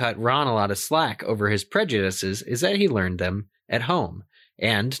I've cut Ron a lot of slack over his prejudices is that he learned them at home.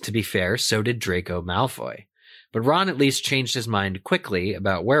 And, to be fair, so did Draco Malfoy. But Ron at least changed his mind quickly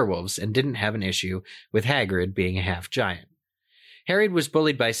about werewolves and didn't have an issue with Hagrid being a half-giant. Harry was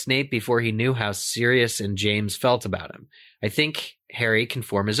bullied by Snape before he knew how Sirius and James felt about him. I think Harry can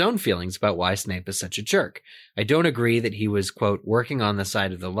form his own feelings about why Snape is such a jerk. I don't agree that he was, quote, working on the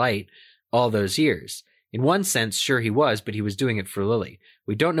side of the light all those years. In one sense, sure he was, but he was doing it for Lily.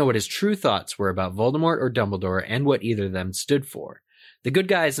 We don't know what his true thoughts were about Voldemort or Dumbledore and what either of them stood for. The good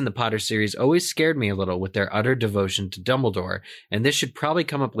guys in the Potter series always scared me a little with their utter devotion to Dumbledore, and this should probably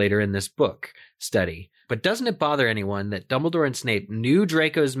come up later in this book study. But doesn't it bother anyone that Dumbledore and Snape knew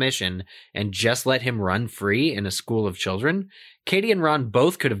Draco's mission and just let him run free in a school of children? Katie and Ron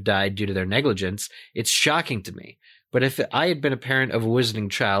both could have died due to their negligence. It's shocking to me. But if I had been a parent of a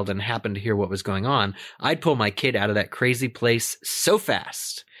wizarding child and happened to hear what was going on, I'd pull my kid out of that crazy place so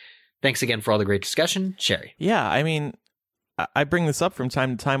fast. Thanks again for all the great discussion. Sherry. Yeah, I mean, I bring this up from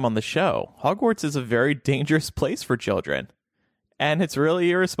time to time on the show. Hogwarts is a very dangerous place for children. And it's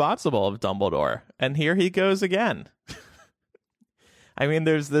really irresponsible of Dumbledore. And here he goes again. I mean,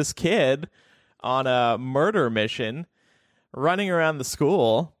 there's this kid on a murder mission running around the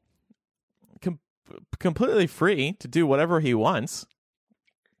school completely free to do whatever he wants.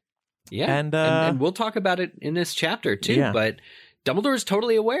 Yeah, and we'll talk about it in this chapter too, yeah. But Dumbledore is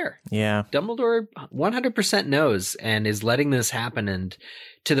totally aware. Yeah. Dumbledore 100% knows and is letting this happen. And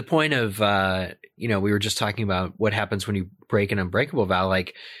to the point of, we were just talking about what happens when you break an unbreakable vow.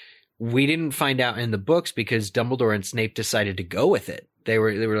 Like, we didn't find out in the books because Dumbledore and Snape decided to go with it. They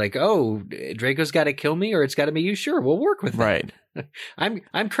were like, oh, Draco's got to kill me or it's got to be you. Sure, we'll work with it. Right.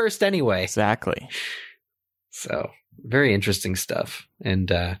 I'm cursed anyway. Exactly. So very interesting stuff.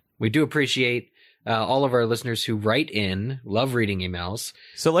 And we do appreciate all of our listeners who write in, love reading emails.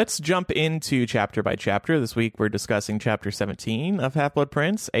 So let's jump into chapter by chapter. This week we're discussing chapter 17 of Half-Blood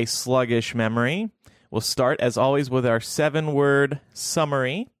Prince, A Sluggish Memory. We'll start, as always, with our 7-word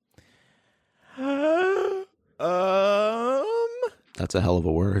summary. That's a hell of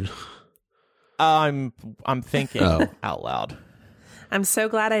a word. I'm thinking out loud. I'm so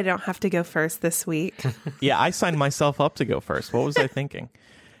glad I don't have to go first this week. Yeah, I signed myself up to go first. What was I thinking?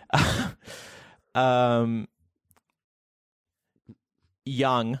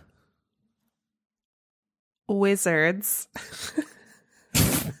 Young. Wizards.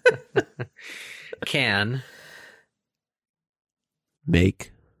 Can.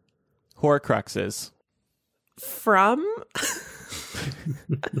 Make. Horcruxes. From.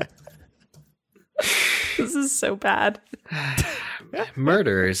 This is so bad.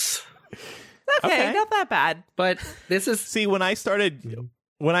 Murders. Okay, not that bad. But this is... See, when I said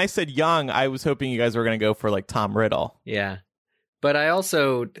young, I was hoping you guys were going to go for like Tom Riddle. Yeah. But I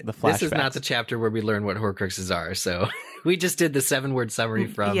also... This is not flashbacks. the chapter where we learn what Horcruxes are, so we just did the 7-word summary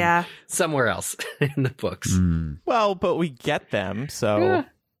from somewhere else in the books. Well, but we get them, so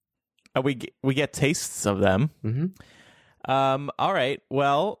we get tastes of them. Mm-hmm. All right.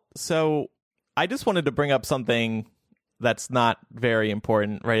 Well, so I just wanted to bring up something that's not very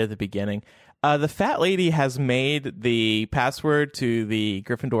important right at the beginning. The fat lady has made the password to the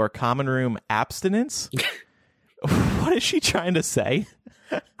Gryffindor common room abstinence. What is she trying to say?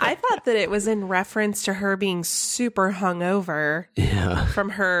 I thought that it was in reference to her being super hungover from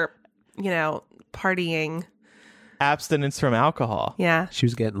her, partying. Abstinence from alcohol. Yeah. She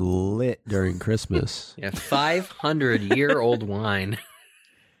was getting lit during Christmas. Yeah, 500-year-old wine.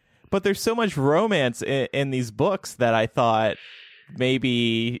 But there's so much romance in these books that I thought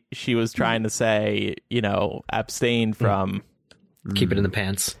maybe she was trying to say, abstain from... Keep it in the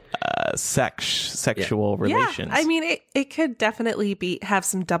pants. Sexual relations. Yeah, I mean, it could definitely have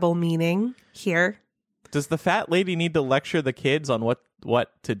some double meaning here. Does the fat lady need to lecture the kids on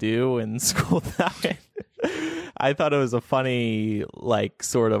what to do in school? I thought it was a funny,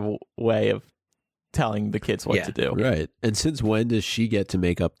 sort of way of telling the kids what to do. Right. And since when does she get to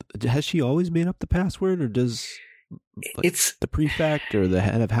make up? Has she always made up the password, or does it's the prefect or the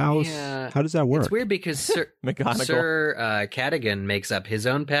head of house? Yeah, how does that work? It's weird because Sir McGonagall. Cadogan makes up his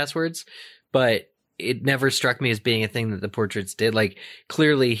own passwords, but it never struck me as being a thing that the portraits did. Like,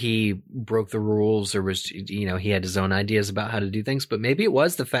 clearly he broke the rules or was, he had his own ideas about how to do things, but maybe it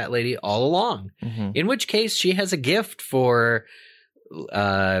was the fat lady all along, in which case she has a gift for,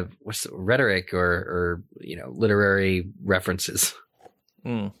 rhetoric or literary references.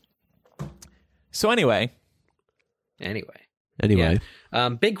 So anyway. Yeah.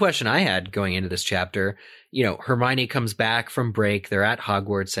 Big question I had going into this chapter, Hermione comes back from break. They're at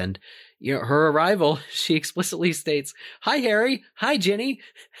Hogwarts, and, her arrival, she explicitly states, "Hi, Harry. Hi, Ginny.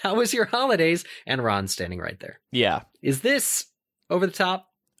 How was your holidays?" And Ron's standing right there. Yeah. Is this over the top?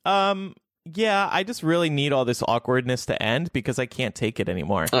 Yeah, I just really need all this awkwardness to end because I can't take it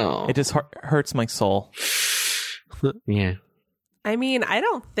anymore. Oh. It just hurts my soul. Yeah. I mean, I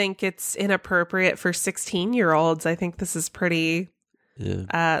don't think it's inappropriate for 16-year-olds. I think this is pretty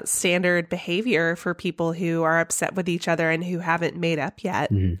standard behavior for people who are upset with each other and who haven't made up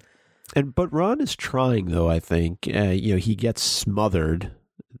yet. But Ron is trying, though, I think. He gets smothered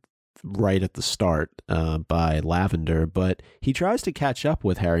right at the start by Lavender, but he tries to catch up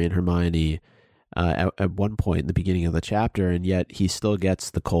with Harry and Hermione at one point in the beginning of the chapter, and yet he still gets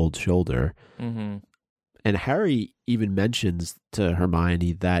the cold shoulder. And Harry even mentions to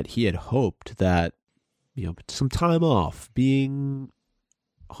Hermione that he had hoped that, some time off, being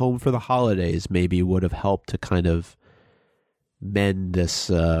home for the holidays maybe would have helped to kind of mend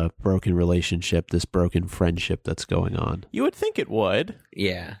this broken relationship, this broken friendship that's going on. You would think it would.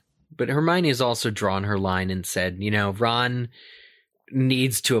 Yeah. But Hermione has also drawn her line and said, Ron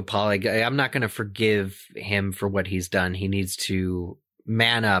needs to apologize. I'm not going to forgive him for what he's done. He needs to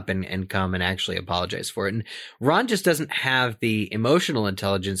man up and come and actually apologize for it. And Ron just doesn't have the emotional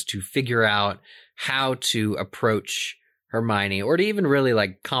intelligence to figure out how to approach Hermione or to even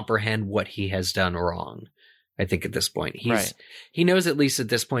really comprehend what he has done wrong. I think at this point, he knows at least at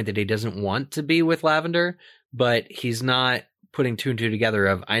this point that he doesn't want to be with Lavender, but he's not putting two and two together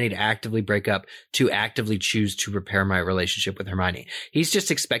of, I need to actively break up to actively choose to repair my relationship with Hermione. He's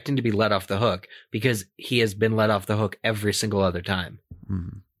just expecting to be let off the hook because he has been let off the hook every single other time.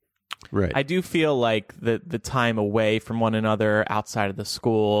 Right. I do feel like the time away from one another outside of the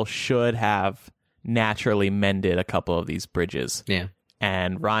school should have naturally mended a couple of these bridges. Yeah.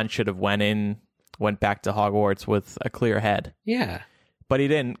 And Ron should have went back to Hogwarts with a clear head. Yeah. But he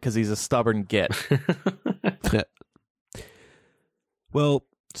didn't because he's a stubborn git. Well,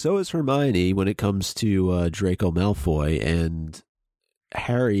 so is Hermione when it comes to Draco Malfoy, and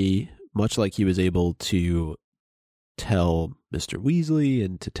Harry, much like he was able to tell Mr. Weasley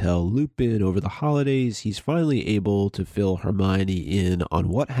and to tell Lupin over the holidays, he's finally able to fill Hermione in on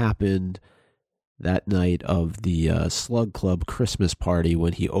what happened that night of the Slug Club Christmas party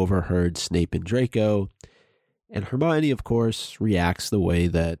when he overheard Snape and Draco. And Hermione, of course, reacts the way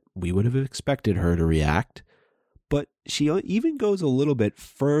that we would have expected her to react. But she even goes a little bit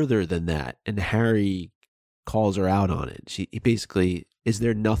further than that, and Harry calls her out on it. She basically, is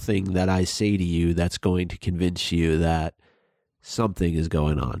there nothing that I say to you that's going to convince you that something is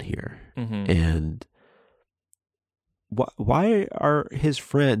going on here? And why are his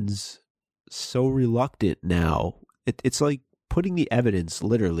friends so reluctant now? It's like putting the evidence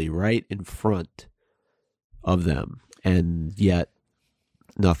literally right in front of them, and yet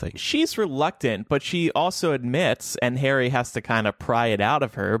nothing. She's reluctant, but she also admits, and Harry has to kind of pry it out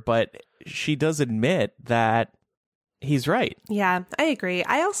of her, but she does admit that he's right. Yeah, I agree.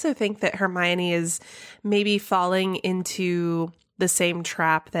 I also think that Hermione is maybe falling into the same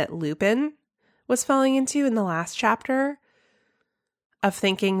trap that Lupin was falling into in the last chapter of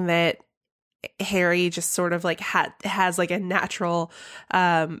thinking that Harry just sort of has a natural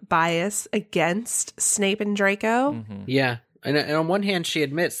bias against Snape and Draco. Yeah. And on one hand, she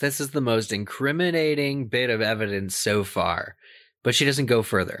admits this is the most incriminating bit of evidence so far, but she doesn't go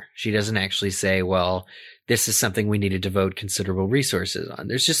further. She doesn't actually say, well, this is something we need to devote considerable resources on.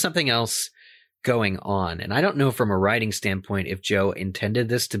 There's just something else going on. And I don't know from a writing standpoint if Joe intended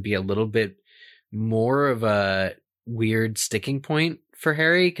this to be a little bit more of a weird sticking point for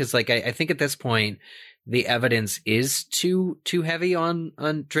Harry. Because I think at this point, the evidence is too heavy on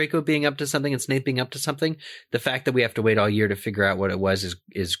Draco being up to something and Snape being up to something. The fact that we have to wait all year to figure out what it was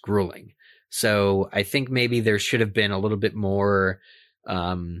is grueling. So I think maybe there should have been a little bit more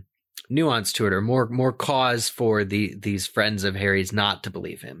nuance to it, or more cause for these friends of Harry's not to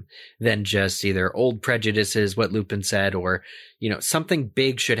believe him than just either old prejudices, what Lupin said, or something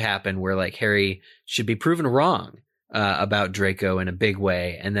big should happen where Harry should be proven wrong about Draco in a big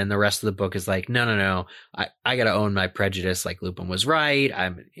way, and then the rest of the book is no, I gotta own my prejudice, Lupin was right,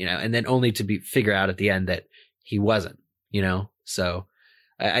 and then only to figure out at the end that he wasn't, so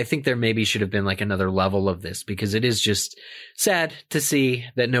I think there maybe should have been like another level of this, because it is just sad to see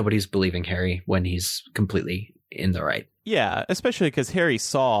that nobody's believing Harry when he's completely in the right. Yeah, especially because Harry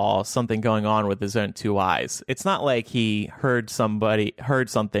saw something going on with his own two eyes. It's not like he heard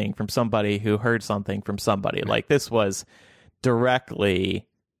something from somebody who heard something from somebody. Like, this was directly,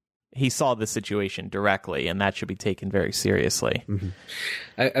 he saw the situation directly, and that should be taken very seriously. Mm-hmm.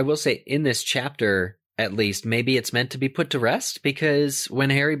 I will say, in this chapter, at least, maybe it's meant to be put to rest, because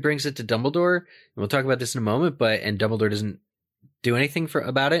when Harry brings it to Dumbledore, and we'll talk about this in a moment, and Dumbledore doesn't do anything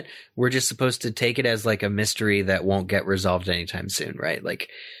about it, we're just supposed to take it as like a mystery that won't get resolved anytime soon, right? Like,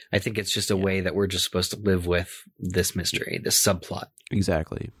 I think it's just a way that we're just supposed to live with this mystery, this subplot.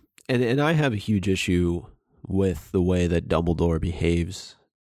 Exactly. And I have a huge issue with the way that Dumbledore behaves,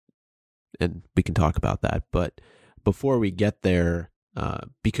 and we can talk about that. But before we get there,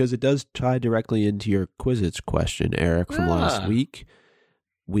 because it does tie directly into your Quizzits question, Eric, from last week,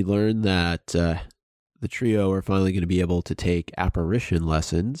 we learned that the trio are finally going to be able to take apparition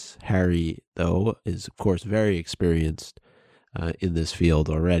lessons. Harry, though, is, of course, very experienced in this field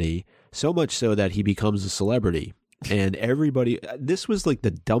already, so much so that he becomes a celebrity. And everybody, this was like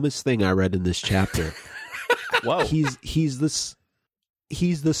the dumbest thing I read in this chapter. Whoa. He's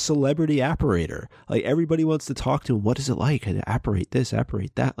the celebrity apparator. Like, everybody wants to talk to him. What is it like to apparate this,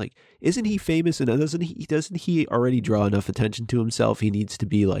 apparate that? Like, isn't he famous? And doesn't he already draw enough attention to himself? He needs to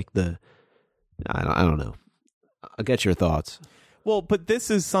be like I don't know. I'll get your thoughts. Well, but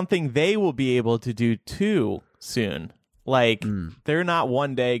this is something they will be able to do too soon. Like, they're not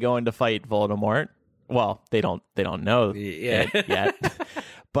one day going to fight Voldemort. Well, they don't know it yet.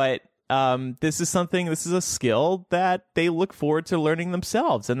 But this is a skill that they look forward to learning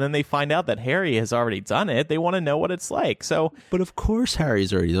themselves. And then they find out that Harry has already done it. They want to know what it's like. So, but of course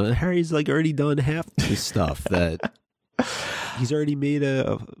Harry's already done it. Harry's like already done half the stuff that he's already made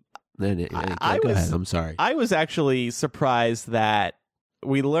go ahead. I'm sorry. I was actually surprised that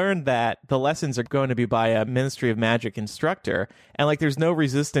we learned that the lessons are going to be by a Ministry of Magic instructor. And like, there's no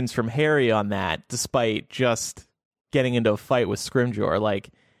resistance from Harry on that, despite just getting into a fight with Scrimgeour.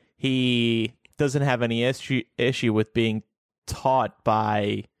 Like, he doesn't have any issue with being taught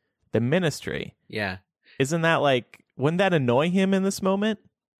by the Ministry. Yeah. Isn't that like, wouldn't that annoy him in this moment?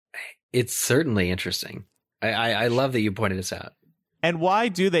 It's certainly interesting. I love that you pointed this out. And why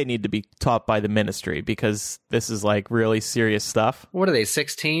do they need to be taught by the Ministry? Because this is like really serious stuff. What are they,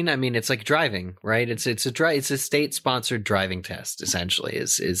 16? I mean, it's like driving, right? It's a state-sponsored driving test, essentially,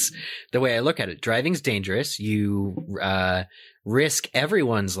 is the way I look at it. Driving's dangerous. You risk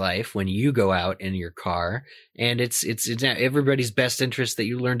everyone's life when you go out in your car, and it's everybody's best interest that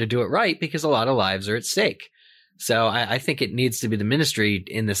you learn to do it right, because a lot of lives are at stake. So I think it needs to be the Ministry,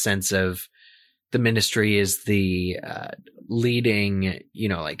 in the sense of the Ministry is the leading,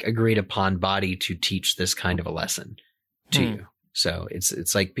 like, agreed upon body to teach this kind of a lesson to you. So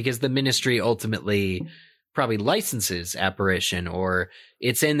it's like, because the Ministry ultimately probably licenses apparition, or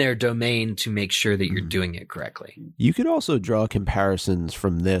it's in their domain to make sure that you're doing it correctly. You could also draw comparisons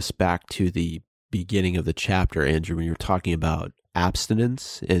from this back to the beginning of the chapter, Andrew, when you were talking about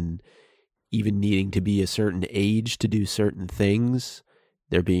abstinence and even needing to be a certain age to do certain things.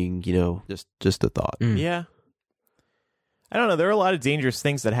 There being, just a thought. Yeah. I don't know. There are a lot of dangerous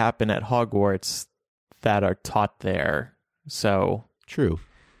things that happen at Hogwarts that are taught there. So true.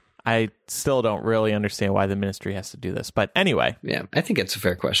 I still don't really understand why the Ministry has to do this. But anyway. Yeah, I think it's a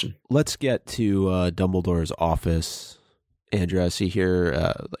fair question. Let's get to Dumbledore's office. Andrew, I see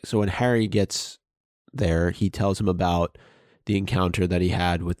here. So when Harry gets there, he tells him about the encounter that he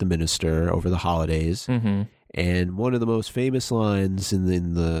had with the Minister over the holidays. Mm-hmm. And one of the most famous lines in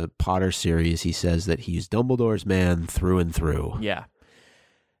the Potter series, he says that he's Dumbledore's man through and through. Yeah.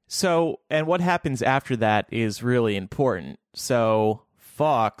 So, and what happens after that is really important. So,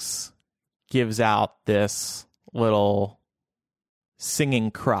 Fawkes gives out this little singing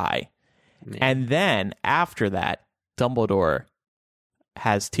cry. Yeah. And then, after that, Dumbledore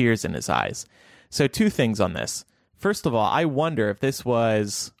has tears in his eyes. So, two things on this. First of all, I wonder if this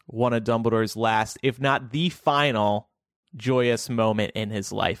was one of Dumbledore's last, if not the final, joyous moment in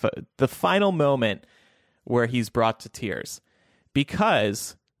his life. The final moment where he's brought to tears.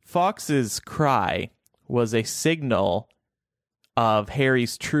 Because Fawkes's cry was a signal of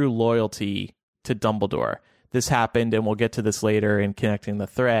Harry's true loyalty to Dumbledore. This happened, and we'll get to this later in Connecting the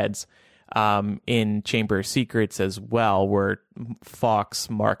Threads, in Chamber of Secrets as well, where Fawkes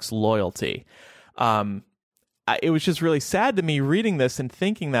marks loyalty. It was just really sad to me reading this and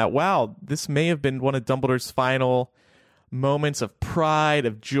thinking that, wow, this may have been one of Dumbledore's final moments of pride,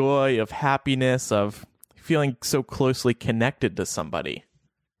 of joy, of happiness, of feeling so closely connected to somebody.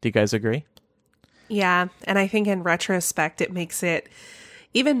 Do you guys agree? Yeah, and I think in retrospect, it makes it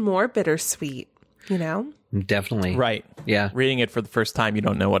even more bittersweet, you know? Definitely. Right. Yeah. Reading it for the first time, you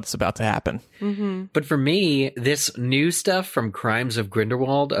don't know what's about to happen. Mm-hmm. But for me, this new stuff from Crimes of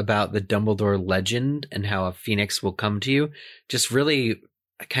Grindelwald about the Dumbledore legend and how a phoenix will come to you just really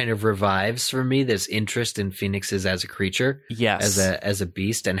kind of revives for me this interest in phoenixes as a creature. Yes. As a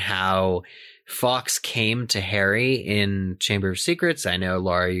beast, and how Fawkes came to Harry in Chamber of Secrets. I know,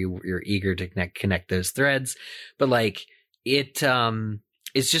 Laura, you're eager to connect those threads, but like it's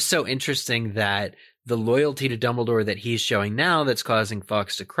just so interesting that the loyalty to Dumbledore that he's showing now that's causing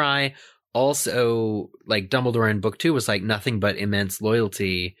Fawkes to cry. Also, like Dumbledore in book 2 was like nothing but immense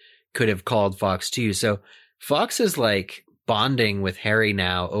loyalty could have called Fawkes to you. So Fawkes is like bonding with Harry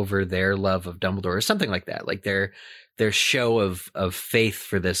now over their love of Dumbledore or something like that. Like their show of faith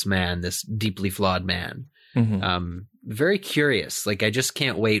for this man, this deeply flawed man. Mm-hmm. Very curious. Like I just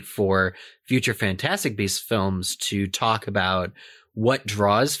can't wait for future Fantastic Beasts films to talk about what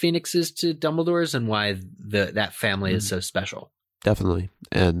draws phoenixes to Dumbledore's and why that family is so special. Definitely.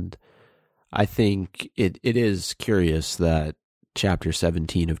 And I think it is curious that Chapter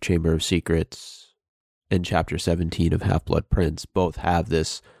 17 of Chamber of Secrets and Chapter 17 of Half-Blood Prince both have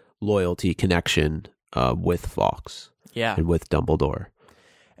this loyalty connection with Fawkes and with Dumbledore.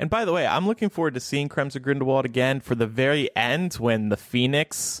 And by the way, I'm looking forward to seeing Crimes of Grindelwald again for the very end when the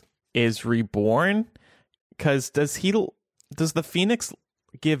Phoenix is reborn. Because does the Phoenix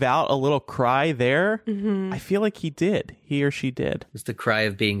give out a little cry there? Mm-hmm. I feel like he or she did. It's the cry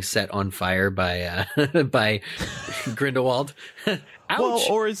of being set on fire by by Grindelwald. Ouch. Well,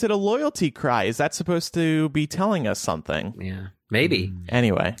 or is it a loyalty cry? Is that supposed to be telling us something? Yeah, maybe.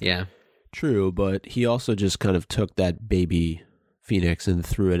 Anyway. Yeah. True, but he also just kind of took that baby Phoenix and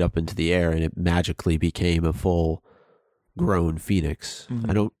threw it up into the air, and it magically became a full-grown Phoenix. Mm-hmm.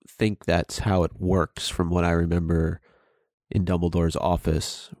 I don't think that's how it works from what I remember. In Dumbledore's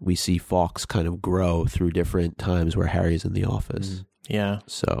office, we see Fawkes kind of grow through different times where Harry's in the office. Yeah.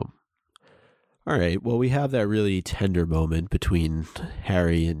 So, all right. Well, we have that really tender moment between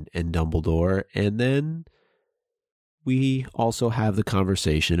Harry and Dumbledore. And then we also have the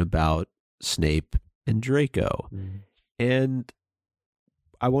conversation about Snape and Draco. And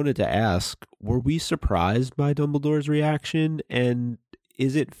I wanted to ask, were we surprised by Dumbledore's reaction? And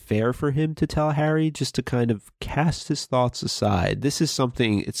is it fair for him to tell Harry just to kind of cast his thoughts aside? This is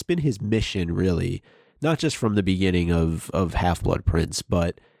something, it's been his mission, really, not just from the beginning of Half-Blood Prince,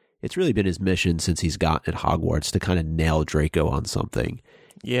 but it's really been his mission since he's gotten at Hogwarts to kind of nail Draco on something.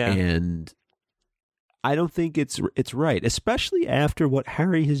 Yeah. And I don't think it's right, especially after what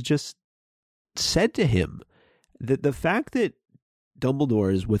Harry has just said to him. The fact that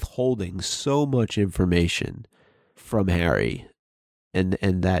Dumbledore is withholding so much information from Harry, and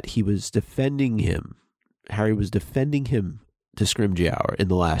that he was defending him. Harry was defending him to Scrimgeour in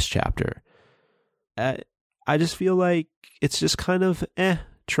the last chapter. I just feel like it's just kind of,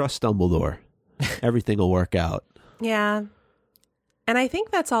 trust Dumbledore. Everything will work out. Yeah. And I think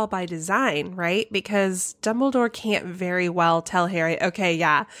that's all by design, right? Because Dumbledore can't very well tell Harry, okay,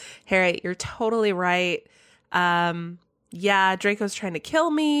 yeah, Harry, you're totally right. Yeah, Draco's trying to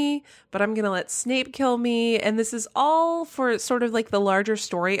kill me, but I'm going to let Snape kill me. And this is all for sort of like the larger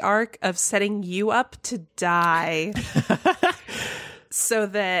story arc of setting you up to die so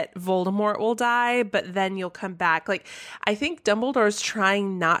that Voldemort will die, but then you'll come back. Like, I think Dumbledore's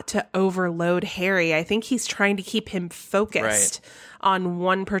trying not to overload Harry. I think he's trying to keep him focused on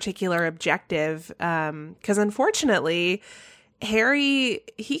one particular objective. Because unfortunately, Harry,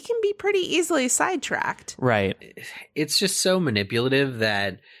 he can be pretty easily sidetracked. Right. It's just so manipulative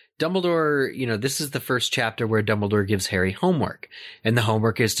that Dumbledore, this is the first chapter where Dumbledore gives Harry homework. And the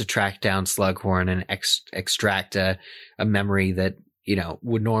homework is to track down Slughorn and extract a memory that,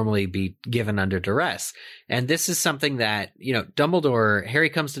 would normally be given under duress. And this is something that, Harry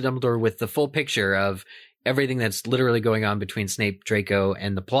comes to Dumbledore with the full picture of everything that's literally going on between Snape, Draco,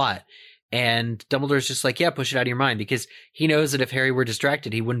 and the plot. And Dumbledore's just like, yeah, push it out of your mind, because he knows that if Harry were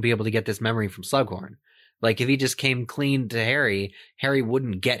distracted, he wouldn't be able to get this memory from Slughorn. Like, if he just came clean to Harry, Harry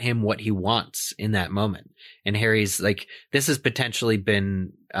wouldn't get him what he wants in that moment. And Harry's like, this has potentially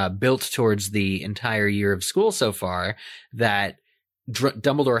been built towards the entire year of school so far, that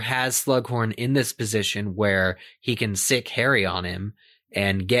Dumbledore has Slughorn in this position where he can sick Harry on him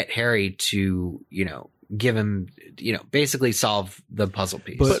and get Harry to, give him, basically solve the puzzle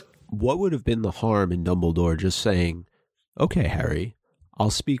piece. But what would have been the harm in Dumbledore just saying, okay, Harry,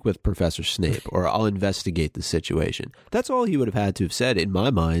 I'll speak with Professor Snape, or I'll investigate the situation? That's all he would have had to have said, in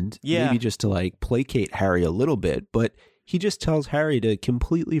my mind. Yeah. Maybe just to placate Harry a little bit, but he just tells Harry to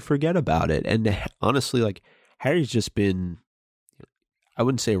completely forget about it. And honestly, like, Harry's just been, I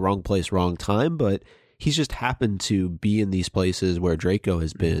wouldn't say wrong place, wrong time, but he's just happened to be in these places where Draco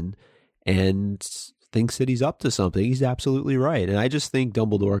has been and thinks that he's up to something. He's absolutely right. And I just think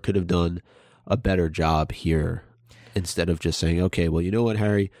Dumbledore could have done a better job here instead of just saying, okay, well, you know what,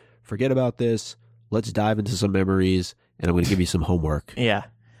 Harry, forget about this. Let's dive into some memories and I'm going to give you some homework. Yeah.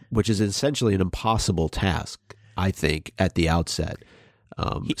 Which is essentially an impossible task, I think, at the outset.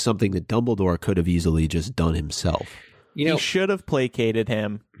 Something that Dumbledore could have easily just done himself. You know, he should have placated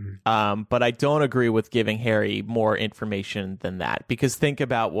him, but I don't agree with giving Harry more information than that. Because think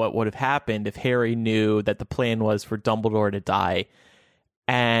about what would have happened if Harry knew that the plan was for Dumbledore to die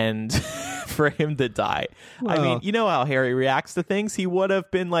and for him to die. Well, I mean, you know how Harry reacts to things? He would have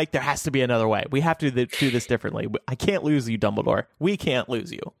been like, there has to be another way. We have to do this differently. I can't lose you, Dumbledore. We can't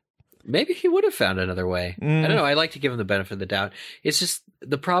lose you. Maybe he would have found another way. I don't know. I like to give him the benefit of the doubt. It's just,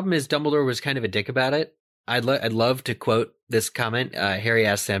 the problem is Dumbledore was kind of a dick about it. I'd love to quote this comment. Harry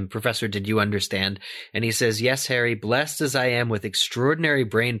asks him, Professor, did you understand? And he says, yes, Harry, blessed as I am with extraordinary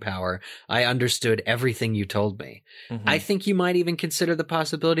brain power, I understood everything you told me. Mm-hmm. I think you might even consider the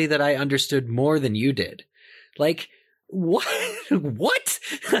possibility that I understood more than you did. Like, what? What?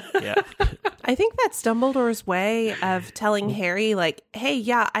 Yeah. I think that's Dumbledore's way of telling Harry, like, hey,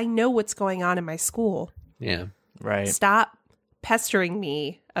 yeah, I know what's going on in my school. Yeah. Right. Stop pestering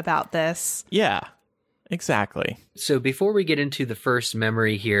me about this. Yeah. Exactly. So before we get into the first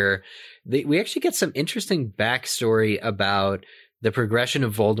memory here, we actually get some interesting backstory about the progression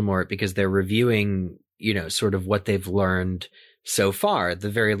of Voldemort because they're reviewing, you know, sort of what they've learned so far. The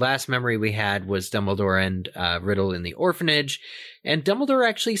very last memory we had was Dumbledore and Riddle in the orphanage. And Dumbledore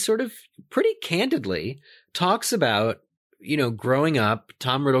actually sort of pretty candidly talks about, you know, growing up,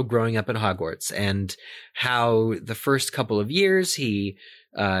 Tom Riddle growing up in Hogwarts and how the first couple of years he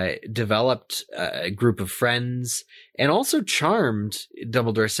developed a group of friends and also charmed,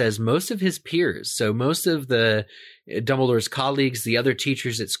 Dumbledore says, most of his peers. So most of the Dumbledore's colleagues, the other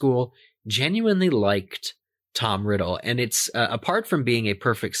teachers at school, genuinely liked Tom Riddle. And it's apart from being a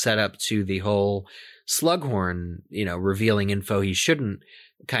perfect setup to the whole Slughorn, you know, revealing info he shouldn't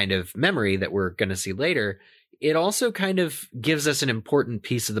kind of memory that we're going to see later. It also kind of gives us an important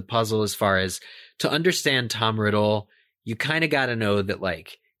piece of the puzzle as far as to understand Tom Riddle. You kind of got to know that,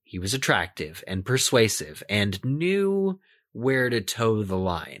 like, he was attractive and persuasive and knew where to toe the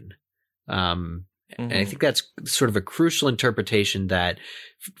line. And I think that's sort of a crucial interpretation that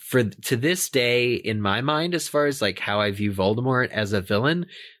to this day, in my mind, as far as like how I view Voldemort as a villain,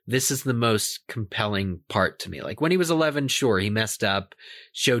 this is the most compelling part to me. Like when he was 11, sure, he messed up,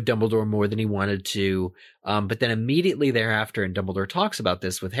 showed Dumbledore more than he wanted to. But then immediately thereafter, and Dumbledore talks about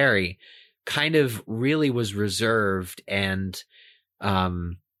this with Harry, kind of really was reserved and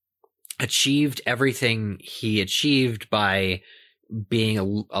achieved everything he achieved by being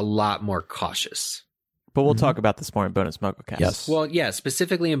a lot more cautious. But we'll talk about this more in Bonus MuggleCast. Yes. Well, yeah,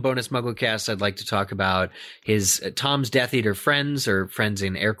 specifically in Bonus MuggleCast, I'd like to talk about his Tom's Death Eater friends, or friends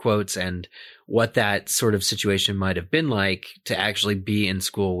in air quotes, and what that sort of situation might have been like to actually be in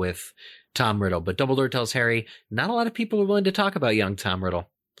school with Tom Riddle. But Dumbledore tells Harry, not a lot of people are willing to talk about young Tom Riddle.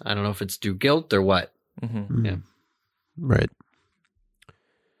 I don't know if it's due guilt or what. Yeah. Right.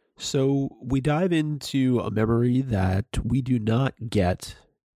 So we dive into a memory that we do not get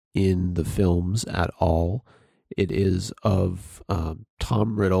in the films at all. It is of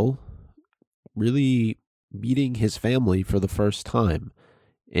Tom Riddle really meeting his family for the first time.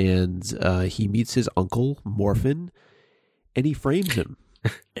 And he meets his uncle, Morphin, and he frames him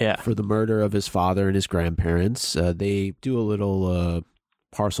for the murder of his father and his grandparents. They do a little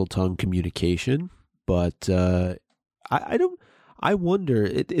parcel tongue communication, but I wonder,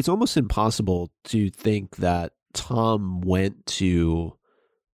 it's almost impossible to think that Tom went to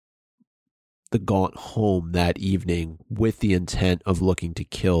the Gaunt home that evening with the intent of looking to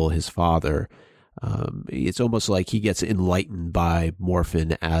kill his father. It's almost like he gets enlightened by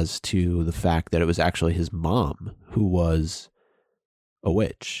Morphin as to the fact that it was actually his mom who was a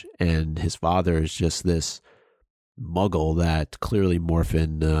witch, and his father is just this muggle that clearly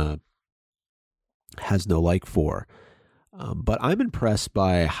Morphin has no like for. But I'm impressed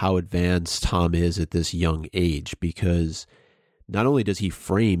by how advanced Tom is at this young age, because not only does he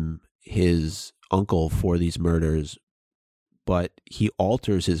frame his uncle for these murders, but he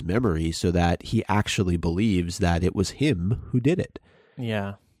alters his memory so that he actually believes that it was him who did it.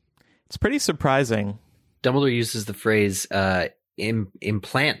 Yeah. It's pretty surprising. Dumbledore uses the phrase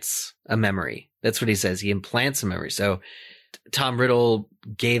implants a memory. That's what he says. He implants a memory. So Tom Riddle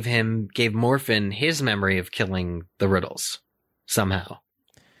gave Morphin his memory of killing the Riddles somehow.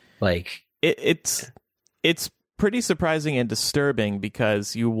 Like it's pretty surprising and disturbing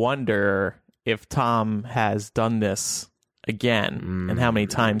because you wonder if Tom has done this again and how many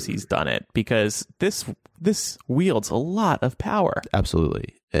times he's done it, because this wields a lot of power.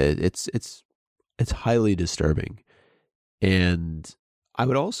 Absolutely. It's highly disturbing. And I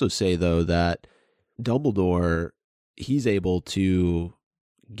would also say, though, that Dumbledore, he's able to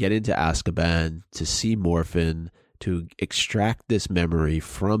get into Azkaban, to see Morphin, to extract this memory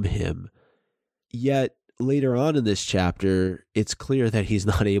from him. Yet later on in this chapter, it's clear that he's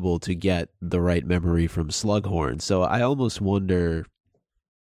not able to get the right memory from Slughorn. So I almost wonder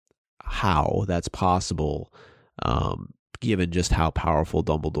how that's possible, given just how powerful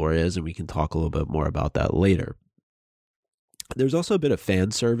Dumbledore is, and we can talk a little bit more about that later. There's also a bit of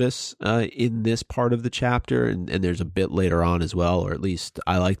fan service in this part of the chapter, and there's a bit later on as well, or at least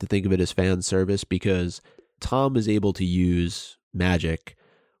I like to think of it as fan service, because Tom is able to use magic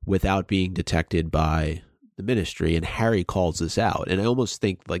without being detected by the Ministry, and Harry calls this out. And I almost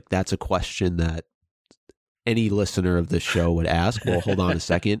think like that's a question that any listener of this show would ask. Well, hold on a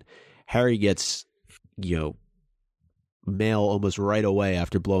second. Harry gets, mail almost right away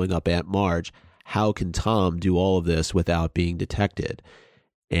after blowing up Aunt Marge. How can Tom do all of this without being detected?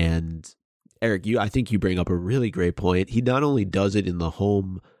 And Eric, I think you bring up a really great point. He not only does it in the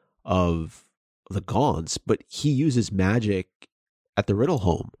home of the Gaunts, but he uses magic at the Riddle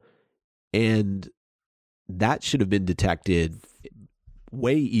home. And that should have been detected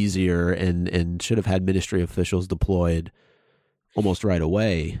way easier and should have had Ministry officials deployed almost right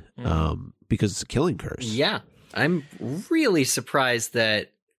away because it's a killing curse. Yeah. I'm really surprised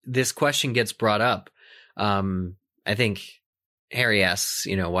that this question gets brought up. I think Harry asks,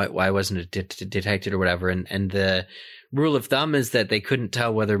 why wasn't it detected or whatever? And the rule of thumb is that they couldn't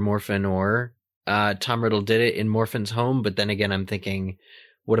tell whether Morphin or Tom Riddle did it in Morphin's home. But then again, I'm thinking,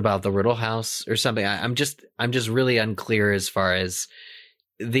 what about the Riddle house or something? I'm just really unclear as far as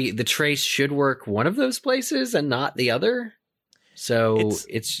the trace should work one of those places and not the other. So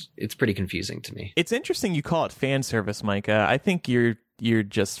it's pretty confusing to me. It's interesting you call it fan service, Micah. I think you're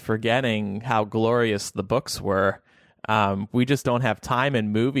just forgetting how glorious the books were. We just don't have time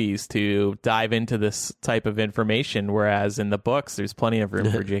in movies to dive into this type of information, whereas in the books, there's plenty of room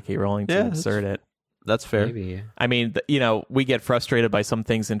for J.K. Rowling to insert it. That's fair. Maybe, yeah. I mean, we get frustrated by some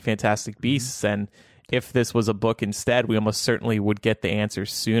things in Fantastic Beasts, and if this was a book instead, we almost certainly would get the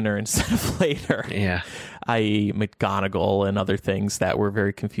answers sooner instead of later. Yeah. I.e. McGonagall and other things that we're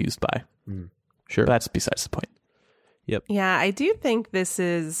very confused by. Sure. But that's besides the point. Yep. Yeah, I do think this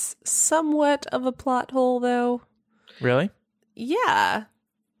is somewhat of a plot hole, though. Really? Yeah.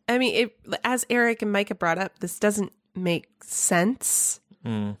 I mean, as Eric and Micah brought up, this doesn't make sense.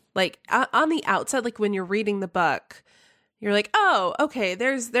 Like, on the outside, like when you're reading the book, you're like, oh, okay,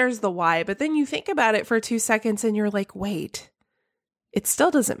 there's the why. But then you think about it for 2 seconds and you're like, wait, it still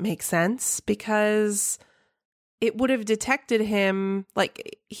doesn't make sense, because it would have detected him.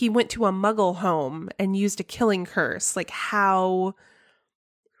 Like, he went to a Muggle home and used a killing curse. Like, how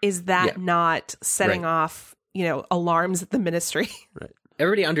is that not setting off, alarms at the Ministry? Right.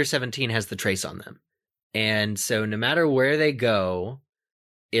 Everybody under 17 has the trace on them. And so no matter where they go,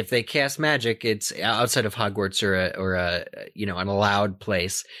 if they cast magic, it's outside of Hogwarts or an allowed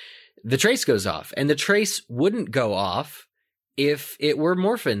place, the trace goes off. And the trace wouldn't go off if it were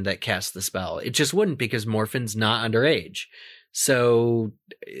Morphin that cast the spell. It just wouldn't, because Morphin's not underage. So,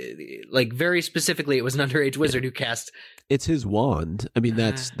 like, very specifically, it was an underage wizard who cast. It's his wand. I mean,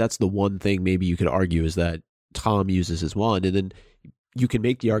 that's the one thing maybe you could argue, is that Tom uses his wand, and then you can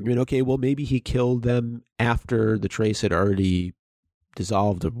make the argument, okay, well, maybe he killed them after the trace had already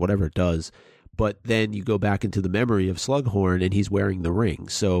dissolved or whatever it does. But then you go back into the memory of Slughorn and he's wearing the ring.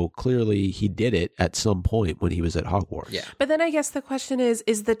 So clearly he did it at some point when he was at Hogwarts. Yeah. But then I guess the question is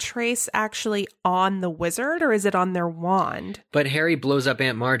the trace actually on the wizard, or is it on their wand? But Harry blows up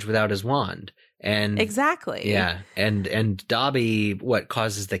Aunt Marge without his wand. And exactly. Yeah. And Dobby, what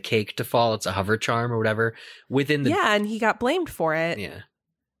causes the cake to fall? It's a hover charm or whatever within the. Yeah. And he got blamed for it. Yeah.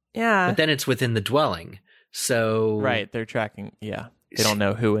 Yeah. But then it's within the dwelling. So. Right. They're tracking. Yeah. They don't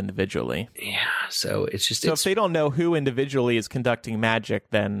know who individually. Yeah, so it's just... So if they don't know who individually is conducting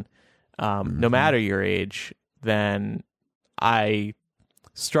magic, then no matter your age, then I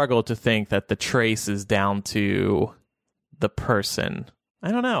struggle to think that the trace is down to the person.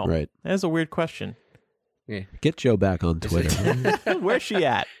 I don't know. Right. That is a weird question. Yeah. Get Joe back on Twitter. Where's she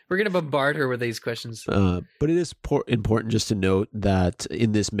at? We're going to bombard her with these questions. But it is important just to note that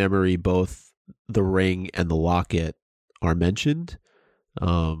in this memory, both the ring and the locket are mentioned.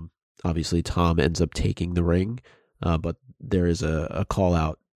 Obviously, Tom ends up taking the ring, but there is a call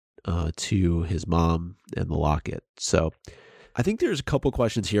out to his mom and the locket. So I think there's a couple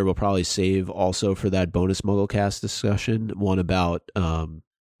questions here we'll probably save also for that bonus MuggleCast discussion. One about,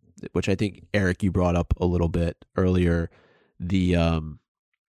 which I think, Eric, you brought up a little bit earlier, the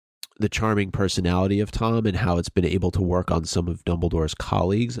charming personality of Tom and how it's been able to work on some of Dumbledore's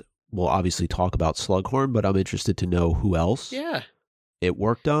colleagues. We'll obviously talk about Slughorn, but I'm interested to know who else it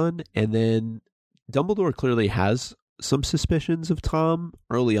worked on. And then Dumbledore clearly has some suspicions of Tom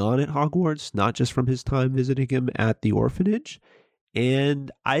early on at Hogwarts, not just from his time visiting him at the orphanage.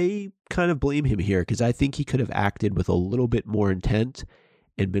 And I kind of blame him here because I think he could have acted with a little bit more intent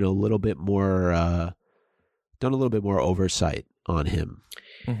and been a little bit more, done a little bit more oversight on him.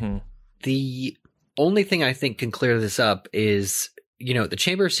 Mm-hmm. The only thing I think can clear this up is, the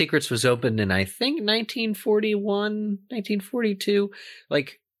Chamber of Secrets was opened in, I think, 1941, 1942.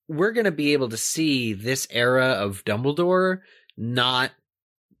 Like, we're going to be able to see this era of Dumbledore not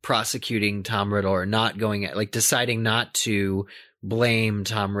prosecuting Tom Riddle or not going at, like, deciding not to blame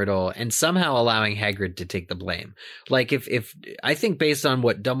Tom Riddle and somehow allowing Hagrid to take the blame. Like, if I think based on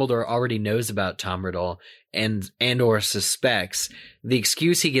what Dumbledore already knows about Tom Riddle and or suspects, the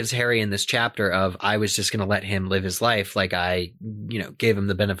excuse he gives Harry in this chapter of, I was just going to let him live his life like I, gave him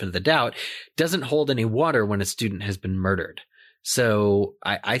the benefit of the doubt, doesn't hold any water when a student has been murdered. So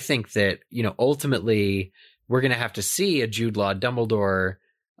I think that, ultimately we're going to have to see a Jude Law Dumbledore,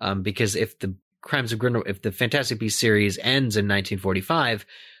 because if the Crimes of Grindelwald, if the Fantastic Beasts series ends in 1945,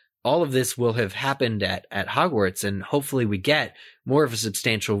 all of this will have happened at Hogwarts, and hopefully we get more of a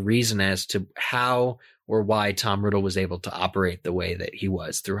substantial reason as to how or why Tom Riddle was able to operate the way that he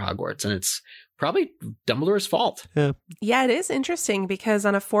was through Hogwarts. And it's probably Dumbledore's fault. Yeah, it is interesting because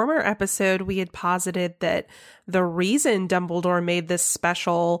on a former episode, we had posited that the reason Dumbledore made this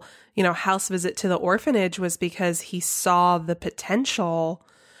special, house visit to the orphanage was because he saw the potential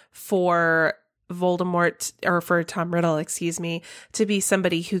for Voldemort, or for Tom Riddle, to be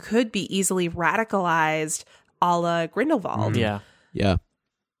somebody who could be easily radicalized a la Grindelwald. Yeah.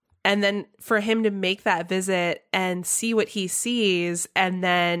 And then for him to make that visit and see what he sees and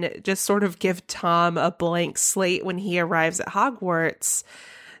then just sort of give Tom a blank slate when he arrives at Hogwarts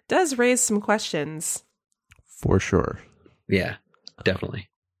does raise some questions. For sure. Yeah, definitely.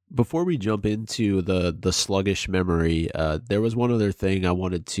 Before we jump into the sluggish memory, there was one other thing I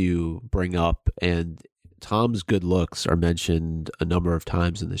wanted to bring up, and Tom's good looks are mentioned a number of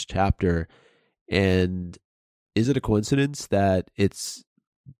times in this chapter. And is it a coincidence that it's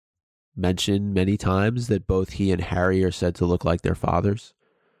mentioned many times that both he and Harry are said to look like their fathers?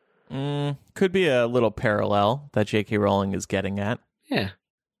 Could be a little parallel that J.K. Rowling is getting at.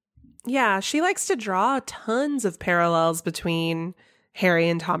 Yeah, she likes to draw tons of parallels between Harry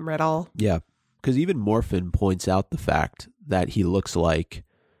and Tom Riddle. Yeah, because even Morphin points out the fact that he looks like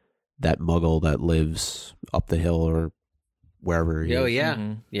that muggle that lives up the hill or wherever he is. Oh, yeah.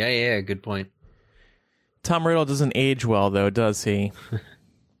 Mm-hmm. Yeah, good point. Tom Riddle doesn't age well, though, does he?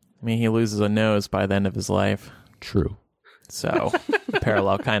 I mean, he loses a nose by the end of his life. True. So the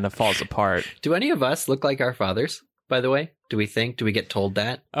parallel kind of falls apart. Do any of us look like our fathers, by the way? Do we get told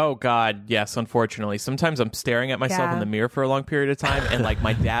that? Oh, God, yes, unfortunately. Sometimes I'm staring at myself in the mirror for a long period of time, and, like,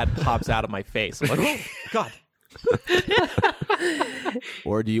 my dad pops out of my face. I'm like, oh, God.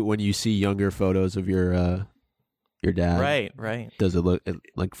 Or do you, when you see younger photos of your dad? Right. Does it look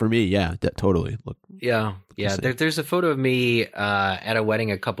like, for me? Yeah, totally. Yeah. There's a photo of me at a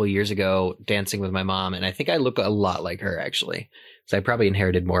wedding a couple years ago dancing with my mom, and I think I look a lot like her, actually. So I probably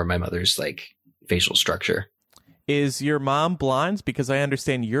inherited more of my mother's facial structure. Is your mom blonde? Because I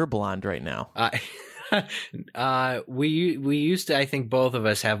understand you're blonde right now. We used to, I think both of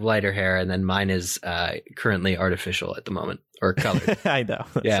us have lighter hair, and then mine is currently artificial at the moment, or colored. I know.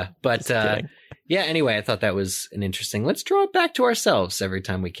 Yeah, but anyway, I thought that was an interesting. Let's draw it back to ourselves every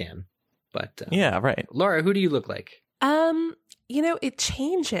time we can. But yeah, right. Laura, who do you look like? It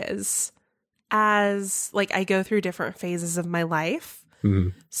changes as I go through different phases of my life. Mm-hmm.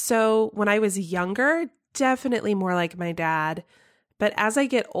 So when I was younger, definitely more like my dad. But as I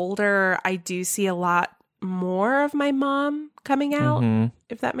get older, I do see a lot more of my mom coming out,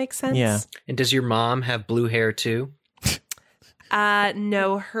 if that makes sense. Yeah. And does your mom have blue hair too?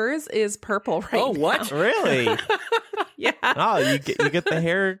 No, hers is purple right now. Oh, what? Really? Yeah. Oh, you get the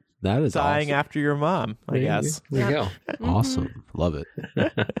hair that is dyeing awesome. after your mom, I guess. There you go. Awesome. Love it.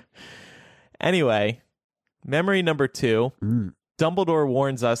 Anyway, memory number 2. Dumbledore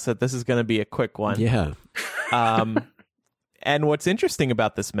warns us that this is going to be a quick one. Yeah. And what's interesting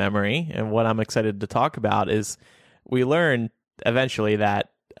about this memory and what I'm excited to talk about is we learn eventually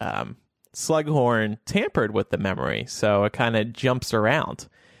that Slughorn tampered with the memory, so it kind of jumps around.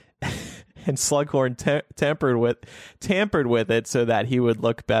 And Slughorn tampered with it so that he would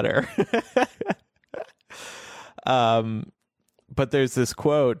look better. But there's this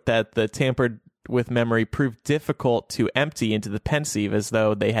quote that the tampered with memory proved difficult to empty into the pensieve as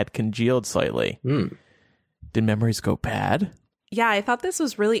though they had congealed slightly. Did memories go bad? Yeah, I thought this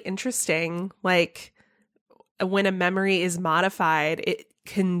was really interesting. Like, when a memory is modified, it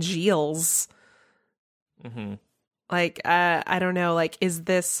congeals. Mm-hmm. Like, I don't know, like,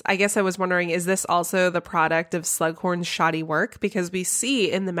 I guess I was wondering, is this also the product of Slughorn's shoddy work? Because we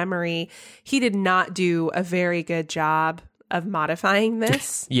see in the memory, he did not do a very good job of modifying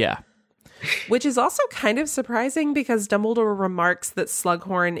this. Yeah. Which is also kind of surprising because Dumbledore remarks that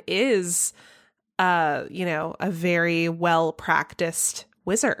Slughorn is, a very well-practiced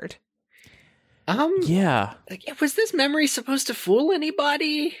wizard. Yeah. Like, was this memory supposed to fool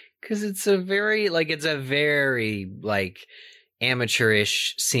anybody? Because it's a very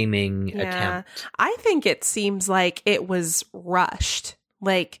amateurish seeming attempt. I think it seems like it was rushed.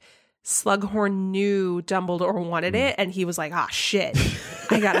 Like, Slughorn knew Dumbledore wanted it, and he was like, "Ah, shit,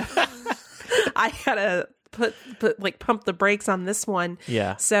 I gotta pump the brakes on this one."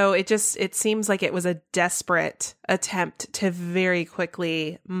 Yeah. So it seems like it was a desperate attempt to very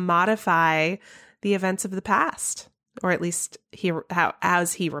quickly modify the events of the past, or at least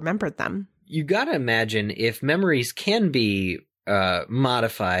as he remembered them. You gotta imagine if memories can be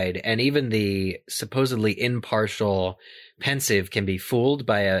modified, and even the supposedly impartial pensive can be fooled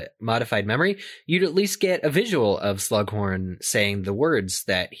by a modified memory, you'd at least get a visual of Slughorn saying the words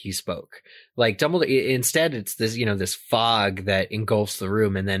that he spoke. Like Dumbledore, instead it's this, this fog that engulfs the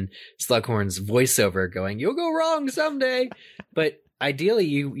room, and then Slughorn's voiceover going, "You'll go wrong someday." But ideally,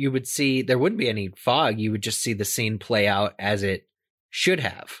 you would see there wouldn't be any fog. You would just see the scene play out as it should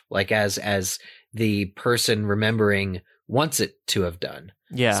have, like as the person remembering wants it to have done.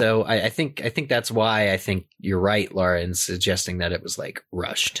 Yeah. So I think that's why I think you're right, Laura, in suggesting that it was like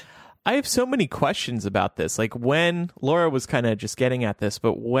rushed. I have so many questions about this. Like, when Laura was kind of just getting at this,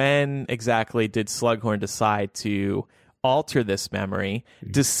 but when exactly did Slughorn decide to alter this memory?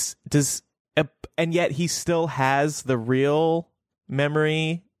 And yet he still has the real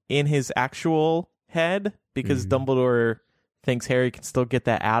memory in his actual head because Dumbledore thinks Harry can still get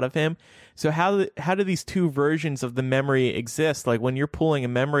that out of him. So how do these two versions of the memory exist? Like, when you're pulling a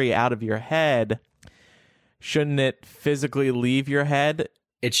memory out of your head, shouldn't it physically leave your head?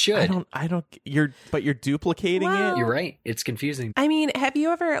 It should. You're duplicating it. You're right. It's confusing. I mean, have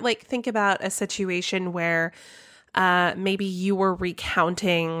you ever think about a situation where maybe you were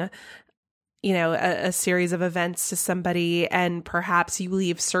recounting, a series of events to somebody, and perhaps you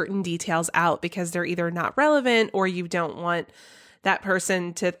leave certain details out because they're either not relevant or you don't want that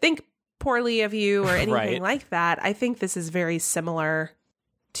person to think poorly of you or anything like that. I think this is very similar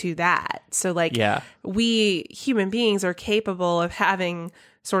to that. So we human beings are capable of having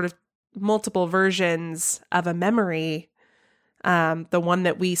sort of multiple versions of a memory. The one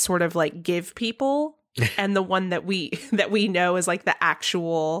that we sort of give people and the one that we know is the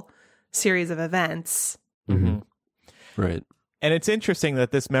actual series of events. Mm-hmm. Right. And it's interesting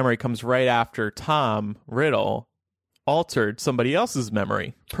that this memory comes right after Tom Riddle altered somebody else's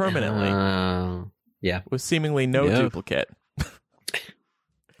memory permanently. Yeah. With seemingly no duplicate.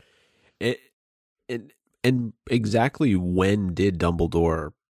 And exactly when did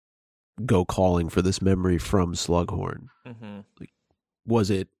Dumbledore go calling for this memory from Slughorn? Mm-hmm. Was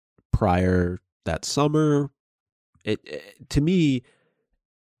it prior that summer? To me,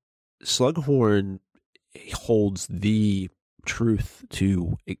 Slughorn holds the truth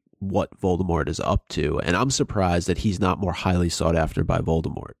to what Voldemort is up to, and I'm surprised that he's not more highly sought after by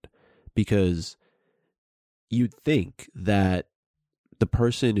Voldemort, because you'd think that the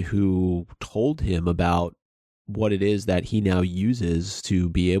person who told him about what it is that he now uses to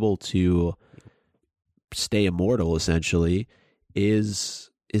be able to stay immortal, essentially,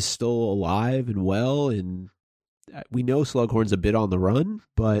 is still alive and well. And we know Slughorn's a bit on the run,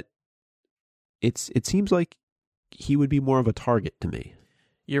 but it seems like he would be more of a target to me.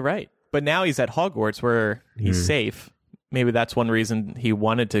 You're right. But now he's at Hogwarts where he's safe. Maybe that's one reason he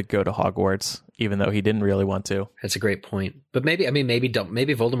wanted to go to Hogwarts, even though he didn't really want to. That's a great point. But maybe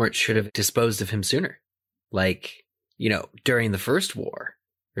Voldemort should have disposed of him sooner. During the First War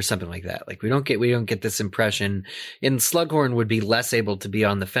or something like that. We don't get this impression. And Slughorn would be less able to be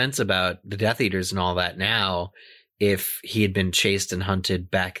on the fence about the Death Eaters and all that now if he had been chased and hunted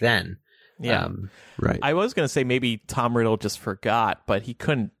back then. Yeah. Right. I was going to say maybe Tom Riddle just forgot, but he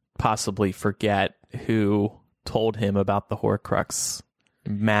couldn't possibly forget who told him about the Horcrux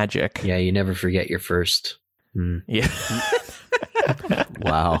magic. Yeah, you never forget your first. Yeah.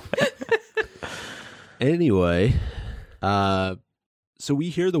 Wow. Anyway, so we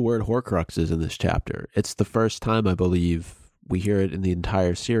hear the word Horcruxes in this chapter. It's the first time, I believe, we hear it in the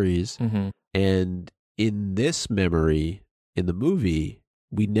entire series. Mm-hmm. And in this memory, in the movie,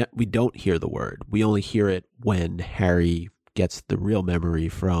 we don't hear the word. We only hear it when Harry gets the real memory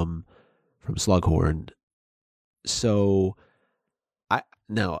from Slughorn. So I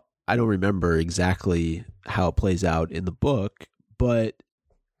don't remember exactly how it plays out in the book, but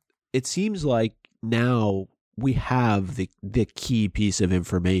it seems like now we have the key piece of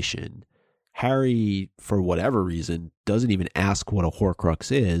information. Harry, for whatever reason, doesn't even ask what a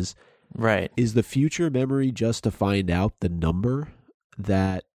Horcrux is. Right. Is the future memory just to find out the number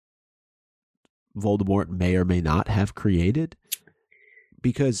that Voldemort may or may not have created?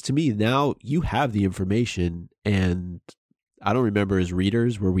 Because to me, now you have the information, and I don't remember as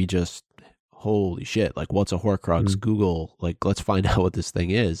readers where we just, holy shit, like, what's a Horcrux? Google, like, let's find out what this thing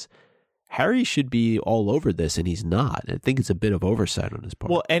is. Harry should be all over this, and he's not. I think it's a bit of oversight on his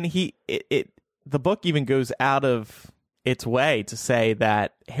part. Well, and the book even goes out of its way to say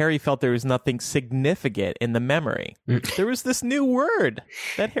that Harry felt there was nothing significant in the memory. There was this new word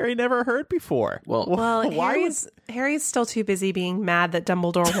that Harry never heard before. Well, Harry's still too busy being mad that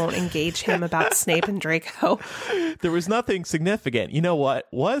Dumbledore won't engage him about Snape and Draco. There was nothing significant. You know what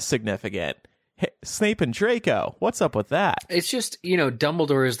was significant? Snape and Draco. What's up with that? It's just,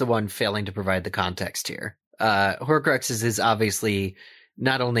 Dumbledore is the one failing to provide the context here. Horcruxes is obviously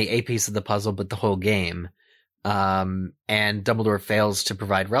not only a piece of the puzzle, but the whole game. And Dumbledore fails to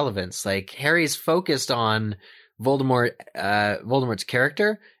provide relevance. Like, Harry's focused on Voldemort's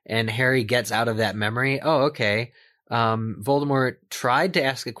character, and Harry gets out of that memory. Oh, okay. Voldemort tried to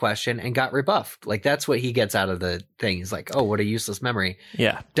ask a question and got rebuffed. Like, that's what he gets out of the thing. He's like, oh, what a useless memory.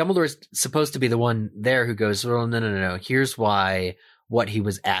 Yeah. Dumbledore's supposed to be the one there who goes, well, no. Here's why what he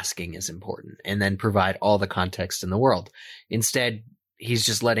was asking is important, and then provide all the context in the world. Instead, he's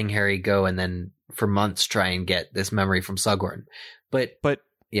just letting Harry go and then for months try and get this memory from Slughorn. But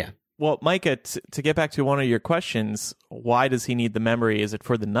yeah. Well, Micah, to get back to one of your questions, why does he need the memory? Is it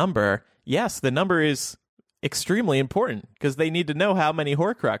for the number? Yes, the number is extremely important because they need to know how many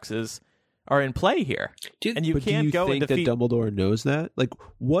Horcruxes are in play here. Do you think that Dumbledore knows that? Like,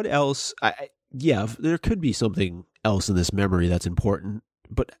 what else? Yeah, there could be something else in this memory that's important,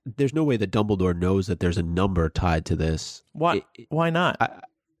 but there's no way that Dumbledore knows that there's a number tied to this. Why not?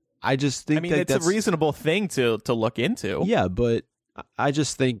 I just think it's a reasonable thing to look into. Yeah, but I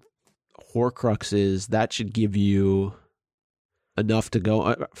just think Horcruxes, that should give you enough to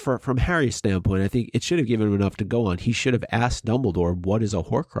go from Harry's standpoint. I think it should have given him enough to go on. He should have asked Dumbledore, what is a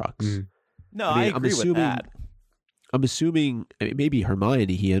Horcrux? No, I agree with that. I'm assuming maybe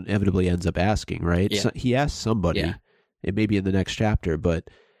Hermione he inevitably ends up asking, right? Yeah. So he asks somebody. Yeah. It may be in the next chapter, but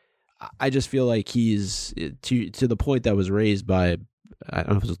I just feel like he's to the point that was raised by, I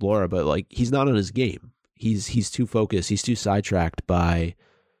don't know if it was Laura, but like, he's not on his game. He's too focused. He's too sidetracked by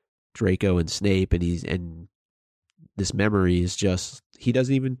Draco and Snape, and this memory is just, he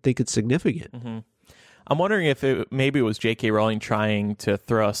doesn't even think it's significant. Mm-hmm. I'm wondering if maybe it was J.K. Rowling trying to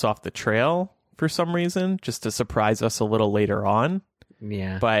throw us off the trail for some reason, just to surprise us a little later on.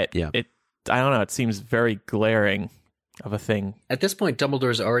 Yeah. But I don't know, it seems very glaring of a thing. At this point,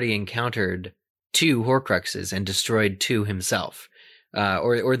 Dumbledore's already encountered 2 Horcruxes and destroyed 2 himself.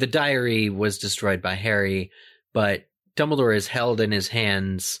 Or the diary was destroyed by Harry, but Dumbledore has held in his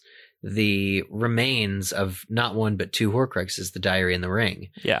hands the remains of not 1 but 2 Horcruxes, the diary and the ring.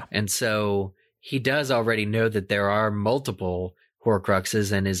 Yeah. And so he does already know that there are multiple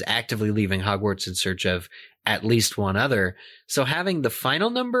Horcruxes and is actively leaving Hogwarts in search of at least one other. So having the final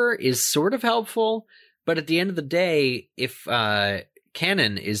number is sort of helpful, but at the end of the day, if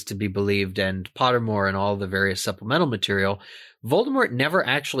canon is to be believed and Pottermore and all the various supplemental material, Voldemort never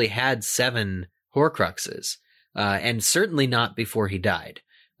actually had 7 Horcruxes, and certainly not before he died.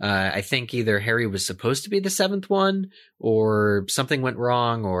 I think either Harry was supposed to be the 7th one, or something went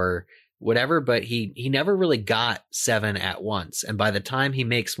wrong, or whatever, but he never really got 7 at once. And by the time he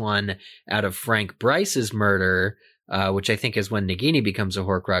makes one out of Frank Bryce's murder, which I think is when Nagini becomes a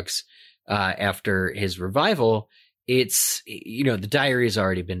Horcrux after his revival, it's, the diary has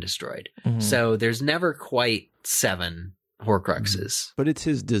already been destroyed. Mm-hmm. So there's never quite 7 Horcruxes. But it's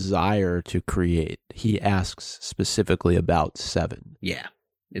his desire to create. He asks specifically about 7. Yeah,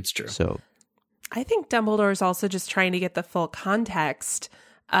 it's true. So I think Dumbledore is also just trying to get the full context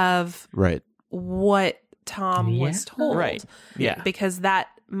of what Tom was told. Right. Yeah. Because that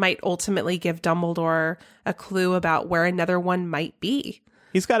might ultimately give Dumbledore a clue about where another one might be.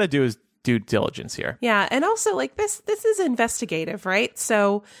 He's got to do his due diligence here. Yeah, and also like this is investigative, right?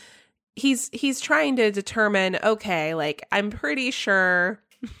 So he's trying to determine, okay, like I'm pretty sure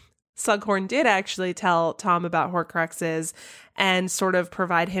Slughorn did actually tell Tom about Horcruxes and sort of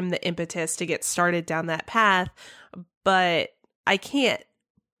provide him the impetus to get started down that path, but I can't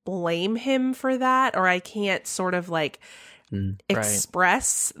blame him for that, or I can't sort of like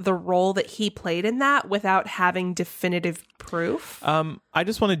express the role that he played in that without having definitive proof. I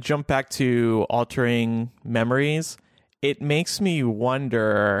just want to jump back to altering memories. It makes me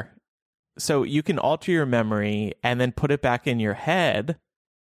wonder, so you can alter your memory and then put it back in your head.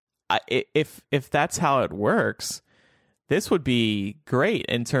 If that's how it works, this would be great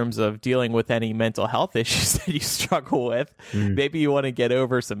in terms of dealing with any mental health issues that you struggle with. Maybe you want to get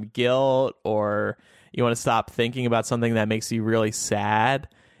over some guilt, or you want to stop thinking about something that makes you really sad.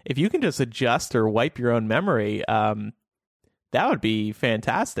 If you can just adjust or wipe your own memory, that would be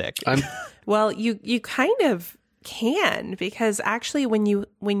fantastic. Well, you kind of can, because actually when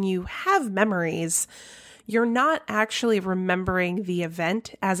you have memories, you're not actually remembering the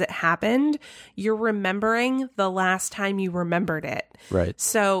event as it happened. You're remembering the last time you remembered it. Right.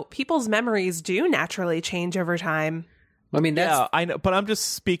 So people's memories do naturally change over time. I mean, yeah, I know, but I'm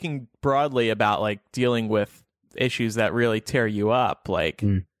just speaking broadly about like dealing with issues that really tear you up. Like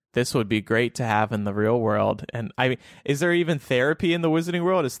this would be great to have in the real world. And I mean, is there even therapy in the Wizarding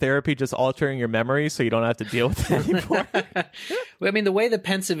world? Is therapy just altering your memory so you don't have to deal with it anymore? Well, I mean, the way the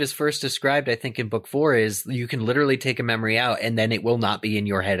pensive is first described, I think, in book 4 is you can literally take a memory out and then it will not be in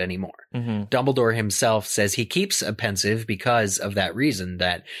your head anymore. Dumbledore himself says he keeps a pensive because of that reason,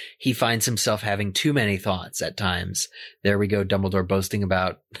 that he finds himself having too many thoughts at times. There we go, Dumbledore boasting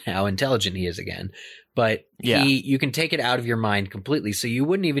about how intelligent he is again. But you can take it out of your mind completely. So you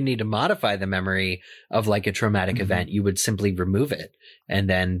wouldn't even need to modify the memory of like a traumatic event. You would simply remove it and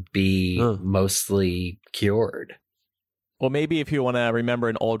then be mostly cured. Well, maybe if you want to remember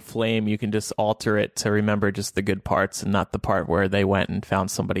an old flame, you can just alter it to remember just the good parts and not the part where they went and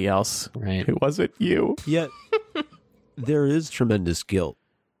found somebody else. Right. Who wasn't you? Yet there is tremendous guilt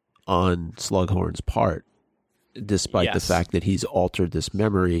on Slughorn's part, despite the fact that he's altered this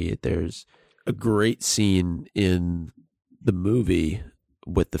memory. There's a great scene in the movie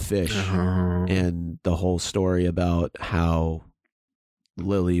with the fish and the whole story about how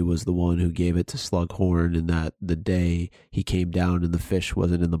Lily was the one who gave it to Slughorn, and that the day he came down and the fish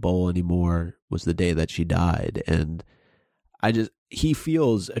wasn't in the bowl anymore was the day that she died. And he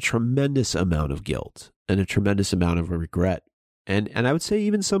feels a tremendous amount of guilt and a tremendous amount of regret. And I would say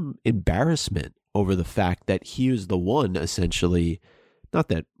even some embarrassment over the fact that he was the one, essentially, not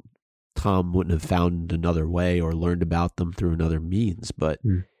that Tom wouldn't have found another way or learned about them through another means, but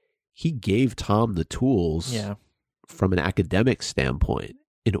he gave Tom the tools from an academic standpoint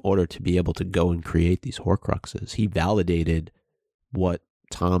in order to be able to go and create these Horcruxes. He validated what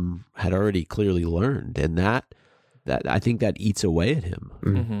Tom had already clearly learned, and that I think that eats away at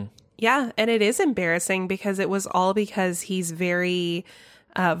him. Yeah, and it is embarrassing because it was all because he's very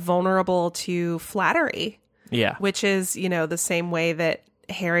vulnerable to flattery. Yeah. Which is, the same way that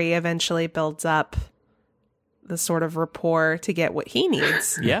Harry eventually builds up the sort of rapport to get what he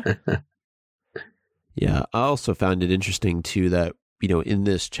needs. Yeah. Yeah. I also found it interesting too that, in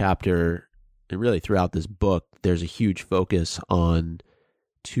this chapter and really throughout this book, there's a huge focus on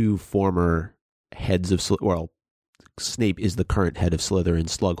two former heads of Snape is the current head of Slytherin.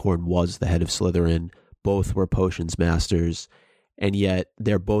 Slughorn was the head of Slytherin. Both were potions masters. And yet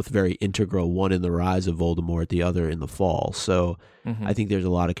they're both very integral, one in the rise of Voldemort, the other in the fall. So I think there's a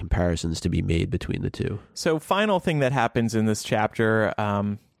lot of comparisons to be made between the two. So final thing that happens in this chapter,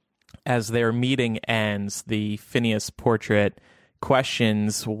 as their meeting ends, the Phineas portrait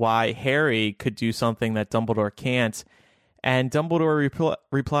questions why Harry could do something that Dumbledore can't. And Dumbledore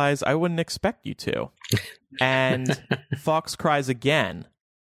replies, "I wouldn't expect you to." And Fawkes cries again,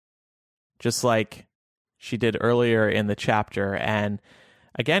 just like she did earlier in the chapter, and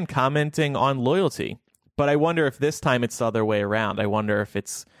again commenting on loyalty. But I wonder if this time it's the other way around. I wonder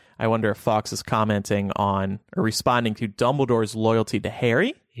if Fawkes is commenting on or responding to Dumbledore's loyalty to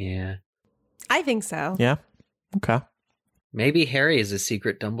Harry. Yeah, I think so. Yeah. Okay. Maybe Harry is a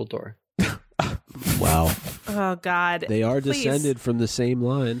secret Dumbledore. Wow. Oh God. They are descended from the same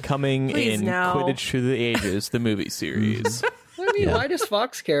line. Coming Please, in no. Quidditch Through the Ages, the movie series. I mean, why does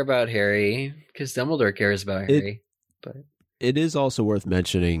Fawkes care about Harry? Because Dumbledore cares about Harry. But it is also worth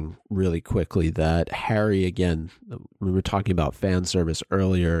mentioning really quickly that Harry, again, we were talking about fan service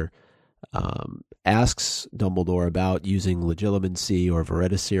earlier, asks Dumbledore about using Legilimency or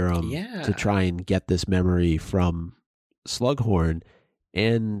Veritaserum to try and get this memory from Slughorn.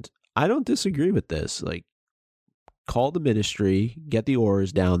 And I don't disagree with this. Like, call the Ministry, get the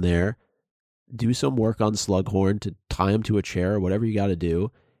Aurors down there, do some work on Slughorn to tie him to a chair or whatever you got to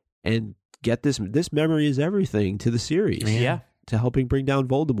do, and get this. This memory is everything to the series. Yeah. To helping bring down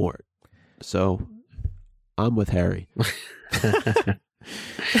Voldemort. So I'm with Harry.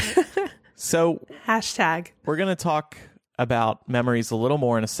 So hashtag. We're going to talk about memories a little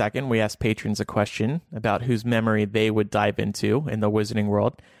more in a second. We asked patrons a question about whose memory they would dive into in the Wizarding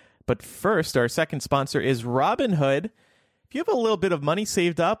world. But first, our second sponsor is Robinhood. If you have a little bit of money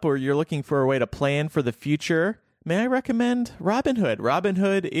saved up or you're looking for a way to plan for the future, may I recommend Robinhood?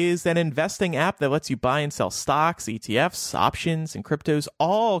 Robinhood is an investing app that lets you buy and sell stocks, ETFs, options, and cryptos,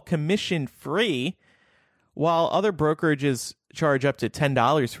 all commission-free. While other brokerages charge up to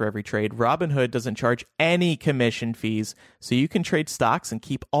 $10 for every trade, Robinhood doesn't charge any commission fees, so you can trade stocks and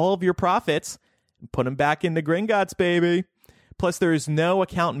keep all of your profits and put them back into Gringotts, baby. Plus, there is no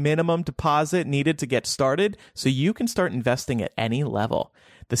account minimum deposit needed to get started, so you can start investing at any level.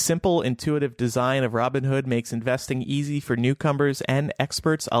 The simple, intuitive design of Robinhood makes investing easy for newcomers and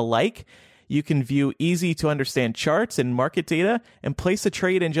experts alike. You can view easy-to-understand charts and market data and place a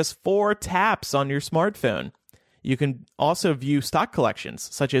trade in just 4 taps on your smartphone. You can also view stock collections,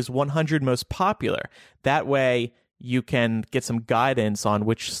 such as 100 most popular. That way, you can get some guidance on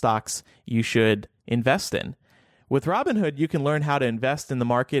which stocks you should invest in. With Robinhood, you can learn how to invest in the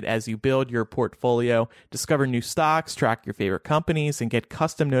market as you build your portfolio, discover new stocks, track your favorite companies, and get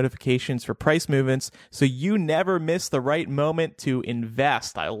custom notifications for price movements so you never miss the right moment to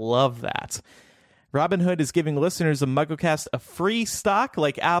invest. I love that. Robinhood is giving listeners of MuggleCast a free stock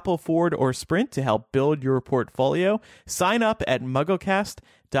like Apple, Ford, or Sprint to help build your portfolio. Sign up at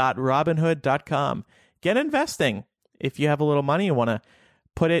mugglecast.robinhood.com. Get investing. If you have a little money and want to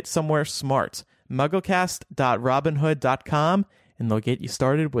put it somewhere smart, mugglecast.robinhood.com, and they'll get you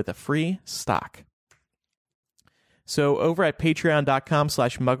started with a free stock. So over at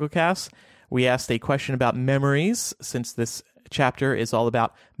patreon.com/mugglecast, we asked a question about memories. Since this chapter is all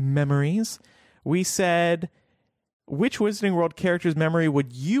about memories, we said, which Wizarding World character's memory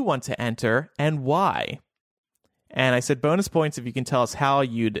would you want to enter and why? And I said bonus points if you can tell us how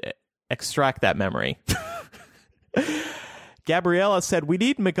you'd extract that memory. Gabriella said, we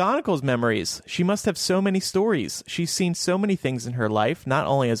need McGonagall's memories. She must have so many stories. She's seen so many things in her life, not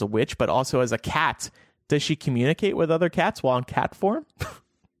only as a witch, but also as a cat. Does she communicate with other cats while in cat form?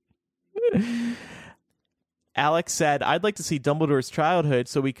 Alex said, I'd like to see Dumbledore's childhood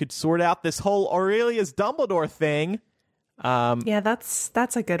so we could sort out this whole Aurelius Dumbledore thing. Yeah,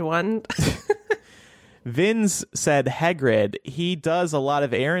 that's a good one. Vince said Hagrid. He does a lot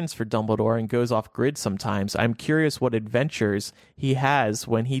of errands for Dumbledore and goes off grid sometimes. I'm curious what adventures he has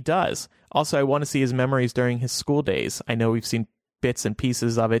when he does. Also, I want to see his memories during his school days. I know we've seen bits and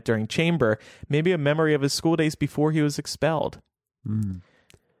pieces of it during Chamber. Maybe a memory of his school days before he was expelled. How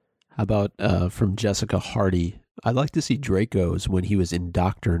about from Jessica Hardy? I'd like to see Draco's when he was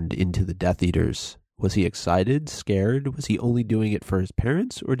indoctrined into the Death Eaters. Was he excited, scared? Was he only doing it for his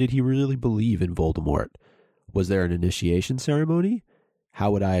parents, or did he really believe in Voldemort? Was there an initiation ceremony? How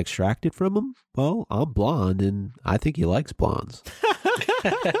would I extract it from him? Well, I'm blonde, and I think he likes blondes.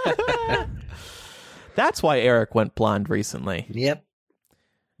 That's why Eric went blonde recently. Yep.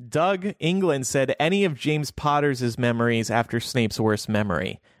 Doug England said any of James Potter's memories after Snape's worst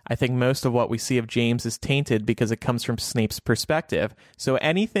memory. I think most of what we see of James is tainted because it comes from Snape's perspective. So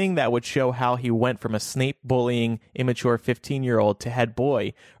anything that would show how he went from a Snape bullying immature 15-year-old to head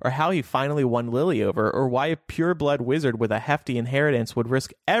boy, or how he finally won Lily over, or why a pure-blood wizard with a hefty inheritance would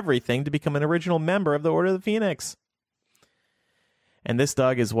risk everything to become an original member of the Order of the Phoenix. And this,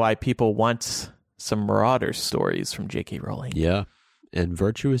 Doug, is why people want some Marauder stories from J.K. Rowling. Yeah. And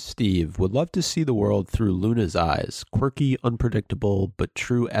Virtuous Steve would love to see the world through Luna's eyes, quirky, unpredictable, but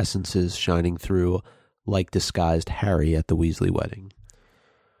true essences shining through like disguised Harry at the Weasley wedding.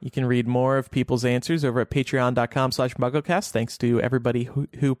 You can read more of people's answers over at patreon.com/mugglecast. Thanks to everybody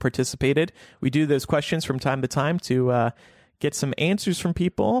who participated. We do those questions from time to time to get some answers from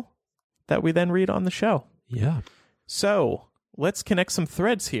people that we then read on the show. Yeah. So let's connect some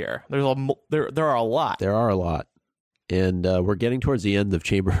threads here. There are a lot. There are a lot. And we're getting towards the end of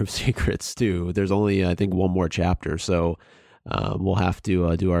Chamber of Secrets, too. There's only, I think, one more chapter. So we'll have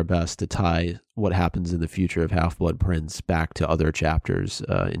to do our best to tie what happens in the future of Half-Blood Prince back to other chapters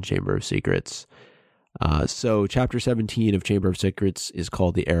in Chamber of Secrets. So Chapter 17 of Chamber of Secrets is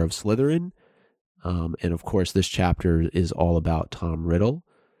called The Heir of Slytherin. And, of course, this chapter is all about Tom Riddle.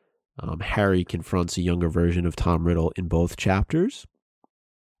 Harry confronts a younger version of Tom Riddle in both chapters.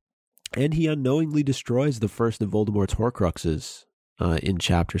 And he unknowingly destroys the first of Voldemort's Horcruxes in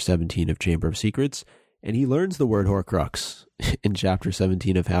Chapter 17 of Chamber of Secrets. And he learns the word Horcrux in Chapter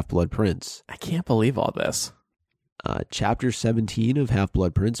 17 of Half-Blood Prince. I can't believe all this. Chapter 17 of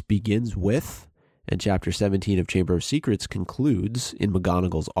Half-Blood Prince begins with, and Chapter 17 of Chamber of Secrets concludes in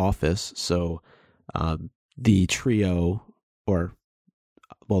McGonagall's office. So the trio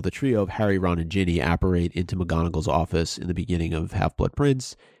of Harry, Ron, and Ginny apparate into McGonagall's office in the beginning of Half-Blood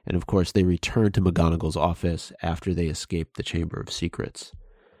Prince. And of course, they return to McGonagall's office after they escape the Chamber of Secrets.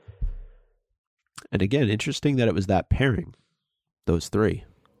 And again, interesting that it was that pairing, those three.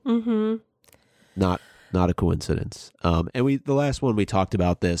 Mm-hmm. Not a coincidence. And the last one we talked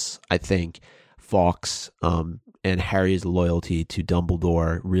about this, I think, Fawkes and Harry's loyalty to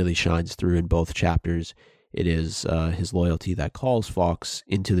Dumbledore really shines through in both chapters. It is his loyalty that calls Fawkes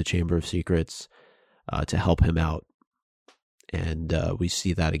into the Chamber of Secrets to help him out. And we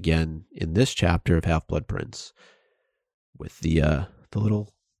see that again in this chapter of Half-Blood Prince with the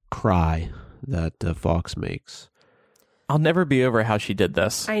little cry that Fawkes makes. I'll never be over how she did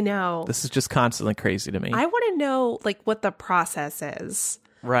this. I know. This is just constantly crazy to me. I want to know what the process is.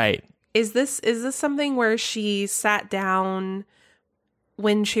 Right. Is this something where she sat down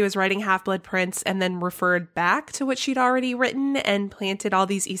when she was writing Half-Blood Prince and then referred back to what she'd already written and planted all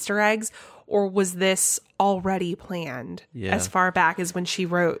these Easter eggs? Or was this already planned as far back as when she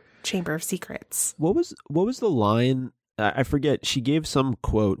wrote Chamber of Secrets? What was the line? I forget. She gave some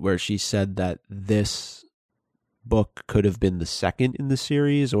quote where she said that this book could have been the second in the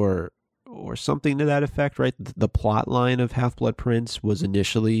series or something to that effect, right? The plot line of Half-Blood Prince was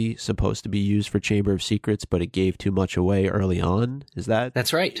initially supposed to be used for Chamber of Secrets, but it gave too much away early on. Is that?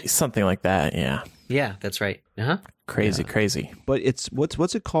 That's right. Something like that, yeah. Yeah, that's right. Uh-huh. Crazy. But it's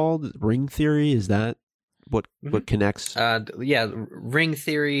what's it called? Ring theory? Is that what connects? Ring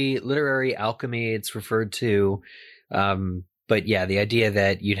theory, literary alchemy, it's referred to. But yeah, the idea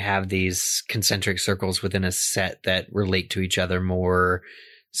that you'd have these concentric circles within a set that relate to each other more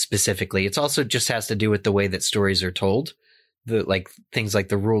specifically. It's also just has to do with the way that stories are told. Things like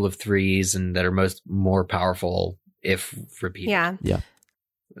the rule of threes and that are more powerful if repeated. Yeah.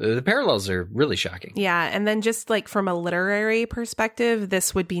 The parallels are really shocking. Yeah, and then just from a literary perspective,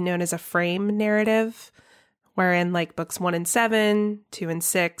 this would be known as a frame narrative, wherein books 1 and 7, 2 and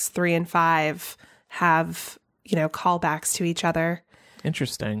 6, 3 and 5 have, callbacks to each other.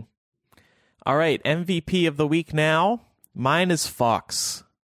 Interesting. All right, MVP of the week now. Mine is Fawkes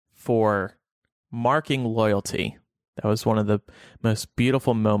for marking loyalty. That was one of the most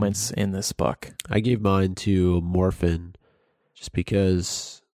beautiful moments in this book. I gave mine to Morphin just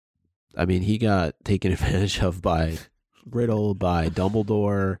because, he got taken advantage of by Riddle, by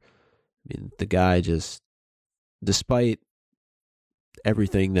Dumbledore. The guy just, despite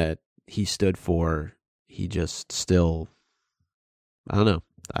everything that he stood for, he just still, I don't know.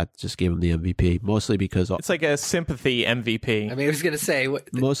 I just gave him the MVP, mostly because... It's like a sympathy MVP. I was going to say...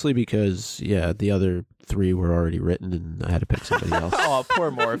 Mostly because, the other three were already written and I had to pick somebody else. Oh, poor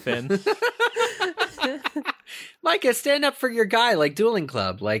Morphin. Micah, stand up for your guy, Dueling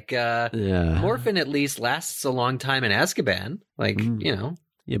Club. Morphin at least lasts a long time in Azkaban.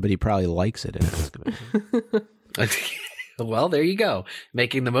 Yeah, but he probably likes it in Azkaban. Well, there you go.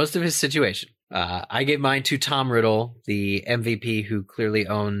 Making the most of his situation. I gave mine to Tom Riddle, the MVP who clearly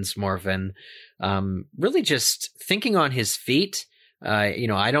owns Morphin. Really just thinking on his feet.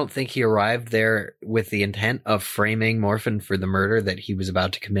 I don't think he arrived there with the intent of framing Morphin for the murder that he was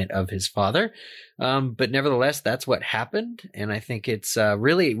about to commit of his father. But nevertheless, that's what happened. And I think it's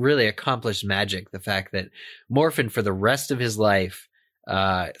really, really accomplished magic. The fact that Morphin for the rest of his life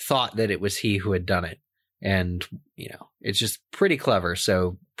thought that it was he who had done it. And, it's just pretty clever.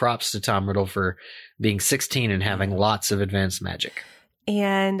 So props to Tom Riddle for being 16 and having lots of advanced magic.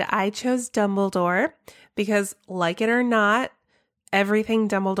 And I chose Dumbledore because, like it or not, everything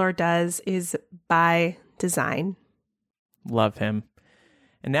Dumbledore does is by design. Love him.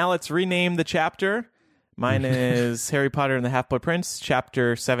 And now let's rename the chapter. Mine is Harry Potter and the Half-Blood Prince,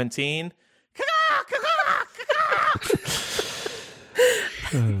 chapter 17.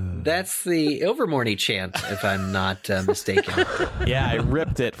 That's the Ilvermorny chant, if I'm not mistaken. Yeah, I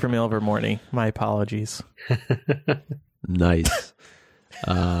ripped it from Ilvermorny. My apologies. Nice.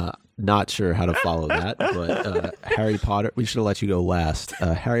 Not sure how to follow that, but Harry Potter, we should have let you go last.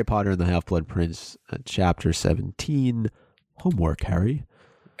 Harry Potter and the Half-Blood Prince, chapter 17. Homework, Harry.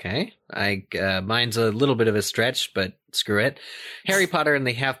 Okay. Mine's a little bit of a stretch, but screw it. Harry Potter and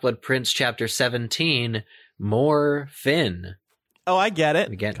the Half-Blood Prince, chapter 17, More Finn. Oh, I get it.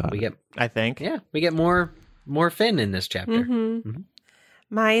 We get. I think. Yeah, we get more Finn in this chapter. Mm-hmm. Mm-hmm.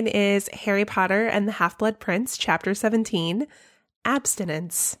 Mine is Harry Potter and the Half-Blood Prince, Chapter 17,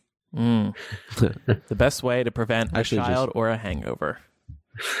 Abstinence. The best way to prevent a child or a hangover.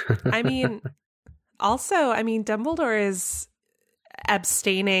 I mean, Dumbledore is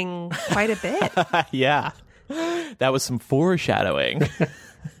abstaining quite a bit. Yeah. That was some foreshadowing.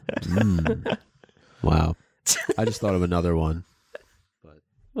 Wow. I just thought of another one.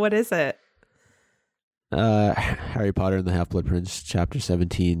 What is it? Harry Potter and the Half-Blood Prince, Chapter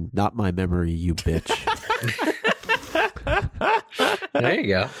 17. Not my memory, you bitch. There you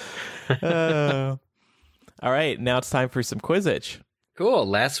go. All right, now it's time for some Quizzitch. Cool.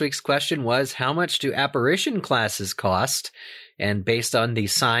 Last week's question was, how much do apparition classes cost? And based on the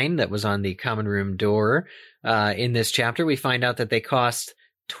sign that was on the common room door in this chapter, we find out that they cost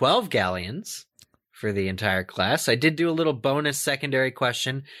 12 galleons for the entire class. I did do a little bonus secondary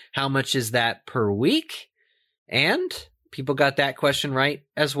question. How much is that per week? And people got that question right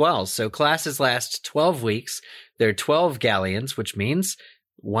as well. So classes last 12 weeks. They're 12 galleons, which means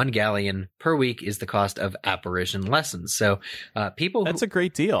 1 galleon per week is the cost of apparition lessons. So that's a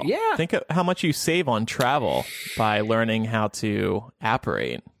great deal. Yeah. Think of how much you save on travel by learning how to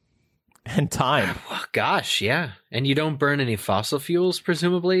apparate. And time. Oh, gosh, yeah. And you don't burn any fossil fuels,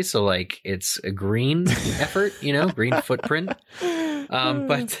 presumably. So, it's a green effort, green footprint.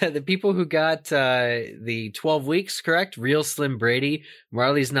 But the people who got the 12 weeks correct, Real Slim Brady,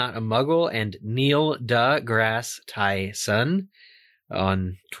 Marley's Not a Muggle, and Neil Grass Tai Sun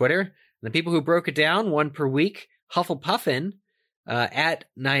on Twitter. And the people who broke it down, 1 per week, Hufflepuffin, at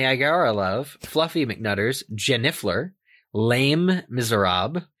Niagara Love, Fluffy McNutters, Jennifler, Lame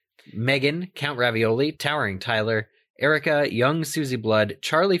Miserable, Megan, Count Ravioli, Towering Tyler, Erica, Young Susie Blood,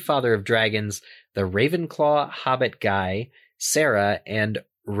 Charlie Father of Dragons, the Ravenclaw Hobbit Guy, Sarah, and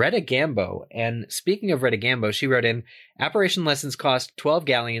Retta Gambo. And speaking of Retta Gambo, she wrote in, apparition lessons cost 12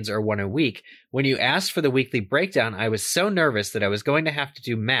 galleons or 1 a week. When you asked for the weekly breakdown, I was so nervous that I was going to have to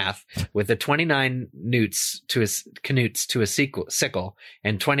do math with the 29 canutes to a sickle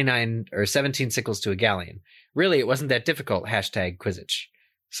and 29 or 17 sickles to a galleon. Really, it wasn't that difficult. #Quizzitch.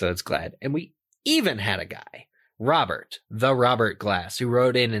 So it's glad. And we even had a guy, Robert Glass, who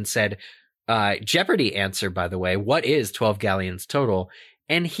wrote in and said, Jeopardy answer, by the way, what is 12 galleons total?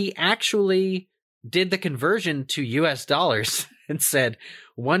 And he actually did the conversion to US dollars and said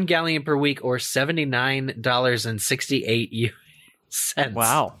 1 galleon per week or $79.68 cents.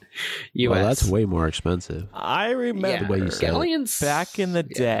 Wow. US. Well, that's way more expensive. I remember the way you said galleons back in the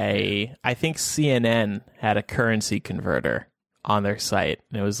day, I think CNN had a currency converter on their site,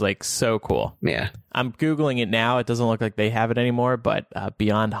 and it was so cool. Yeah. I'm Googling it now. It doesn't look like they have it anymore, but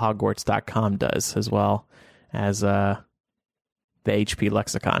beyondhogwarts.com does, as well as the HP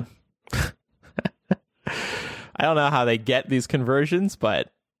lexicon. I don't know how they get these conversions,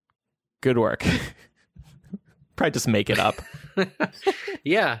 but good work. Probably just make it up.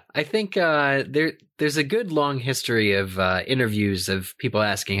 Yeah, I think there's a good long history of interviews of people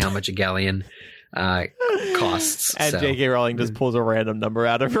asking how much a galleon costs. And J.K. Rowling just pulls a random number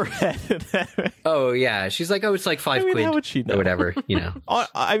out of her head. Oh, yeah. She's like, it's like 5 quid how would she know? Or whatever,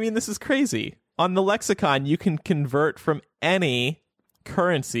 I mean, this is crazy. On the lexicon, you can convert from any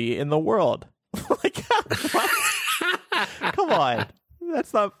currency in the world. What? Come on.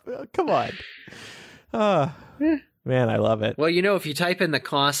 That's not... Come on. Man, I love it. Well, if you type in the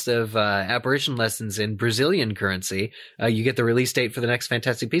cost of apparition lessons in Brazilian currency, you get the release date for the next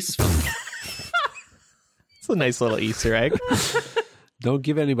Fantastic Beasts film. It's a nice little Easter egg. Don't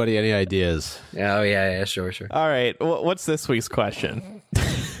give anybody any ideas. Oh, yeah, sure. All right, what's this week's question?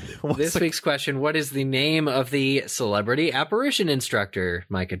 This week's question, what is the name of the celebrity apparition instructor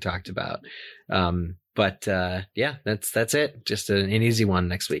Mike had talked about? But that's it. Just an easy one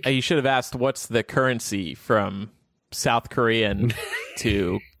next week. You should have asked, what's the currency from South Korean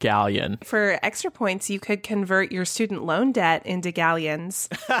to galleon? For extra points, you could convert your student loan debt into galleons.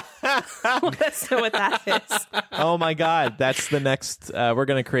 Let us know what that is. Oh my God, that's the next. We're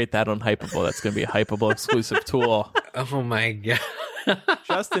going to create that on Hypable. That's going to be a Hypable exclusive tool. Oh my God.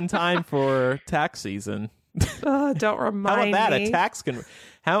 Just in time for tax season. Don't remind me. How about that? A tax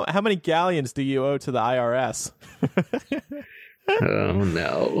how many galleons do you owe to the IRS? Oh,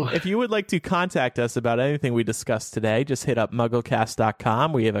 no. If you would like to contact us about anything we discussed today, just hit up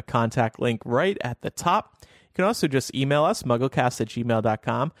mugglecast.com. We have a contact link right at the top. You can also just email us,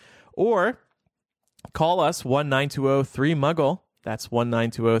 mugglecast@gmail.com, or call us 1-920-3-MUGGLE. That's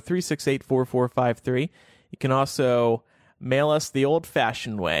 1-920-368-4453. You can also mail us the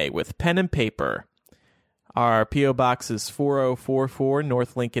old-fashioned way with pen and paper. Our P.O. Box is 4044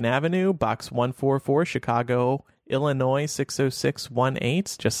 North Lincoln Avenue, Box 144, Chicago, Illinois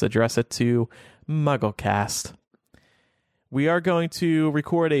 60618. Just address it to MuggleCast. We are going to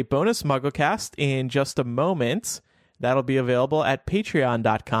record a bonus MuggleCast in just a moment. That'll be available at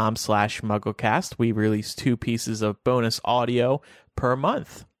patreon.com/MuggleCast. We release 2 pieces of bonus audio per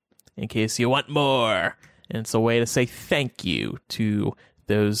month in case you want more. And it's a way to say thank you to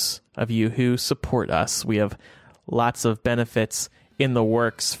those of you who support us. We have lots of benefits in the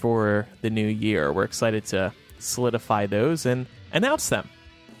works for the new year. We're excited to solidify those and announce them.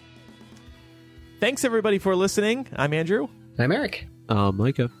 Thanks, everybody, for listening. I'm Andrew. I'm Eric.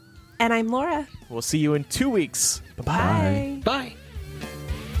 Micah. And I'm Laura. We'll see you in 2 weeks. Bye. Bye.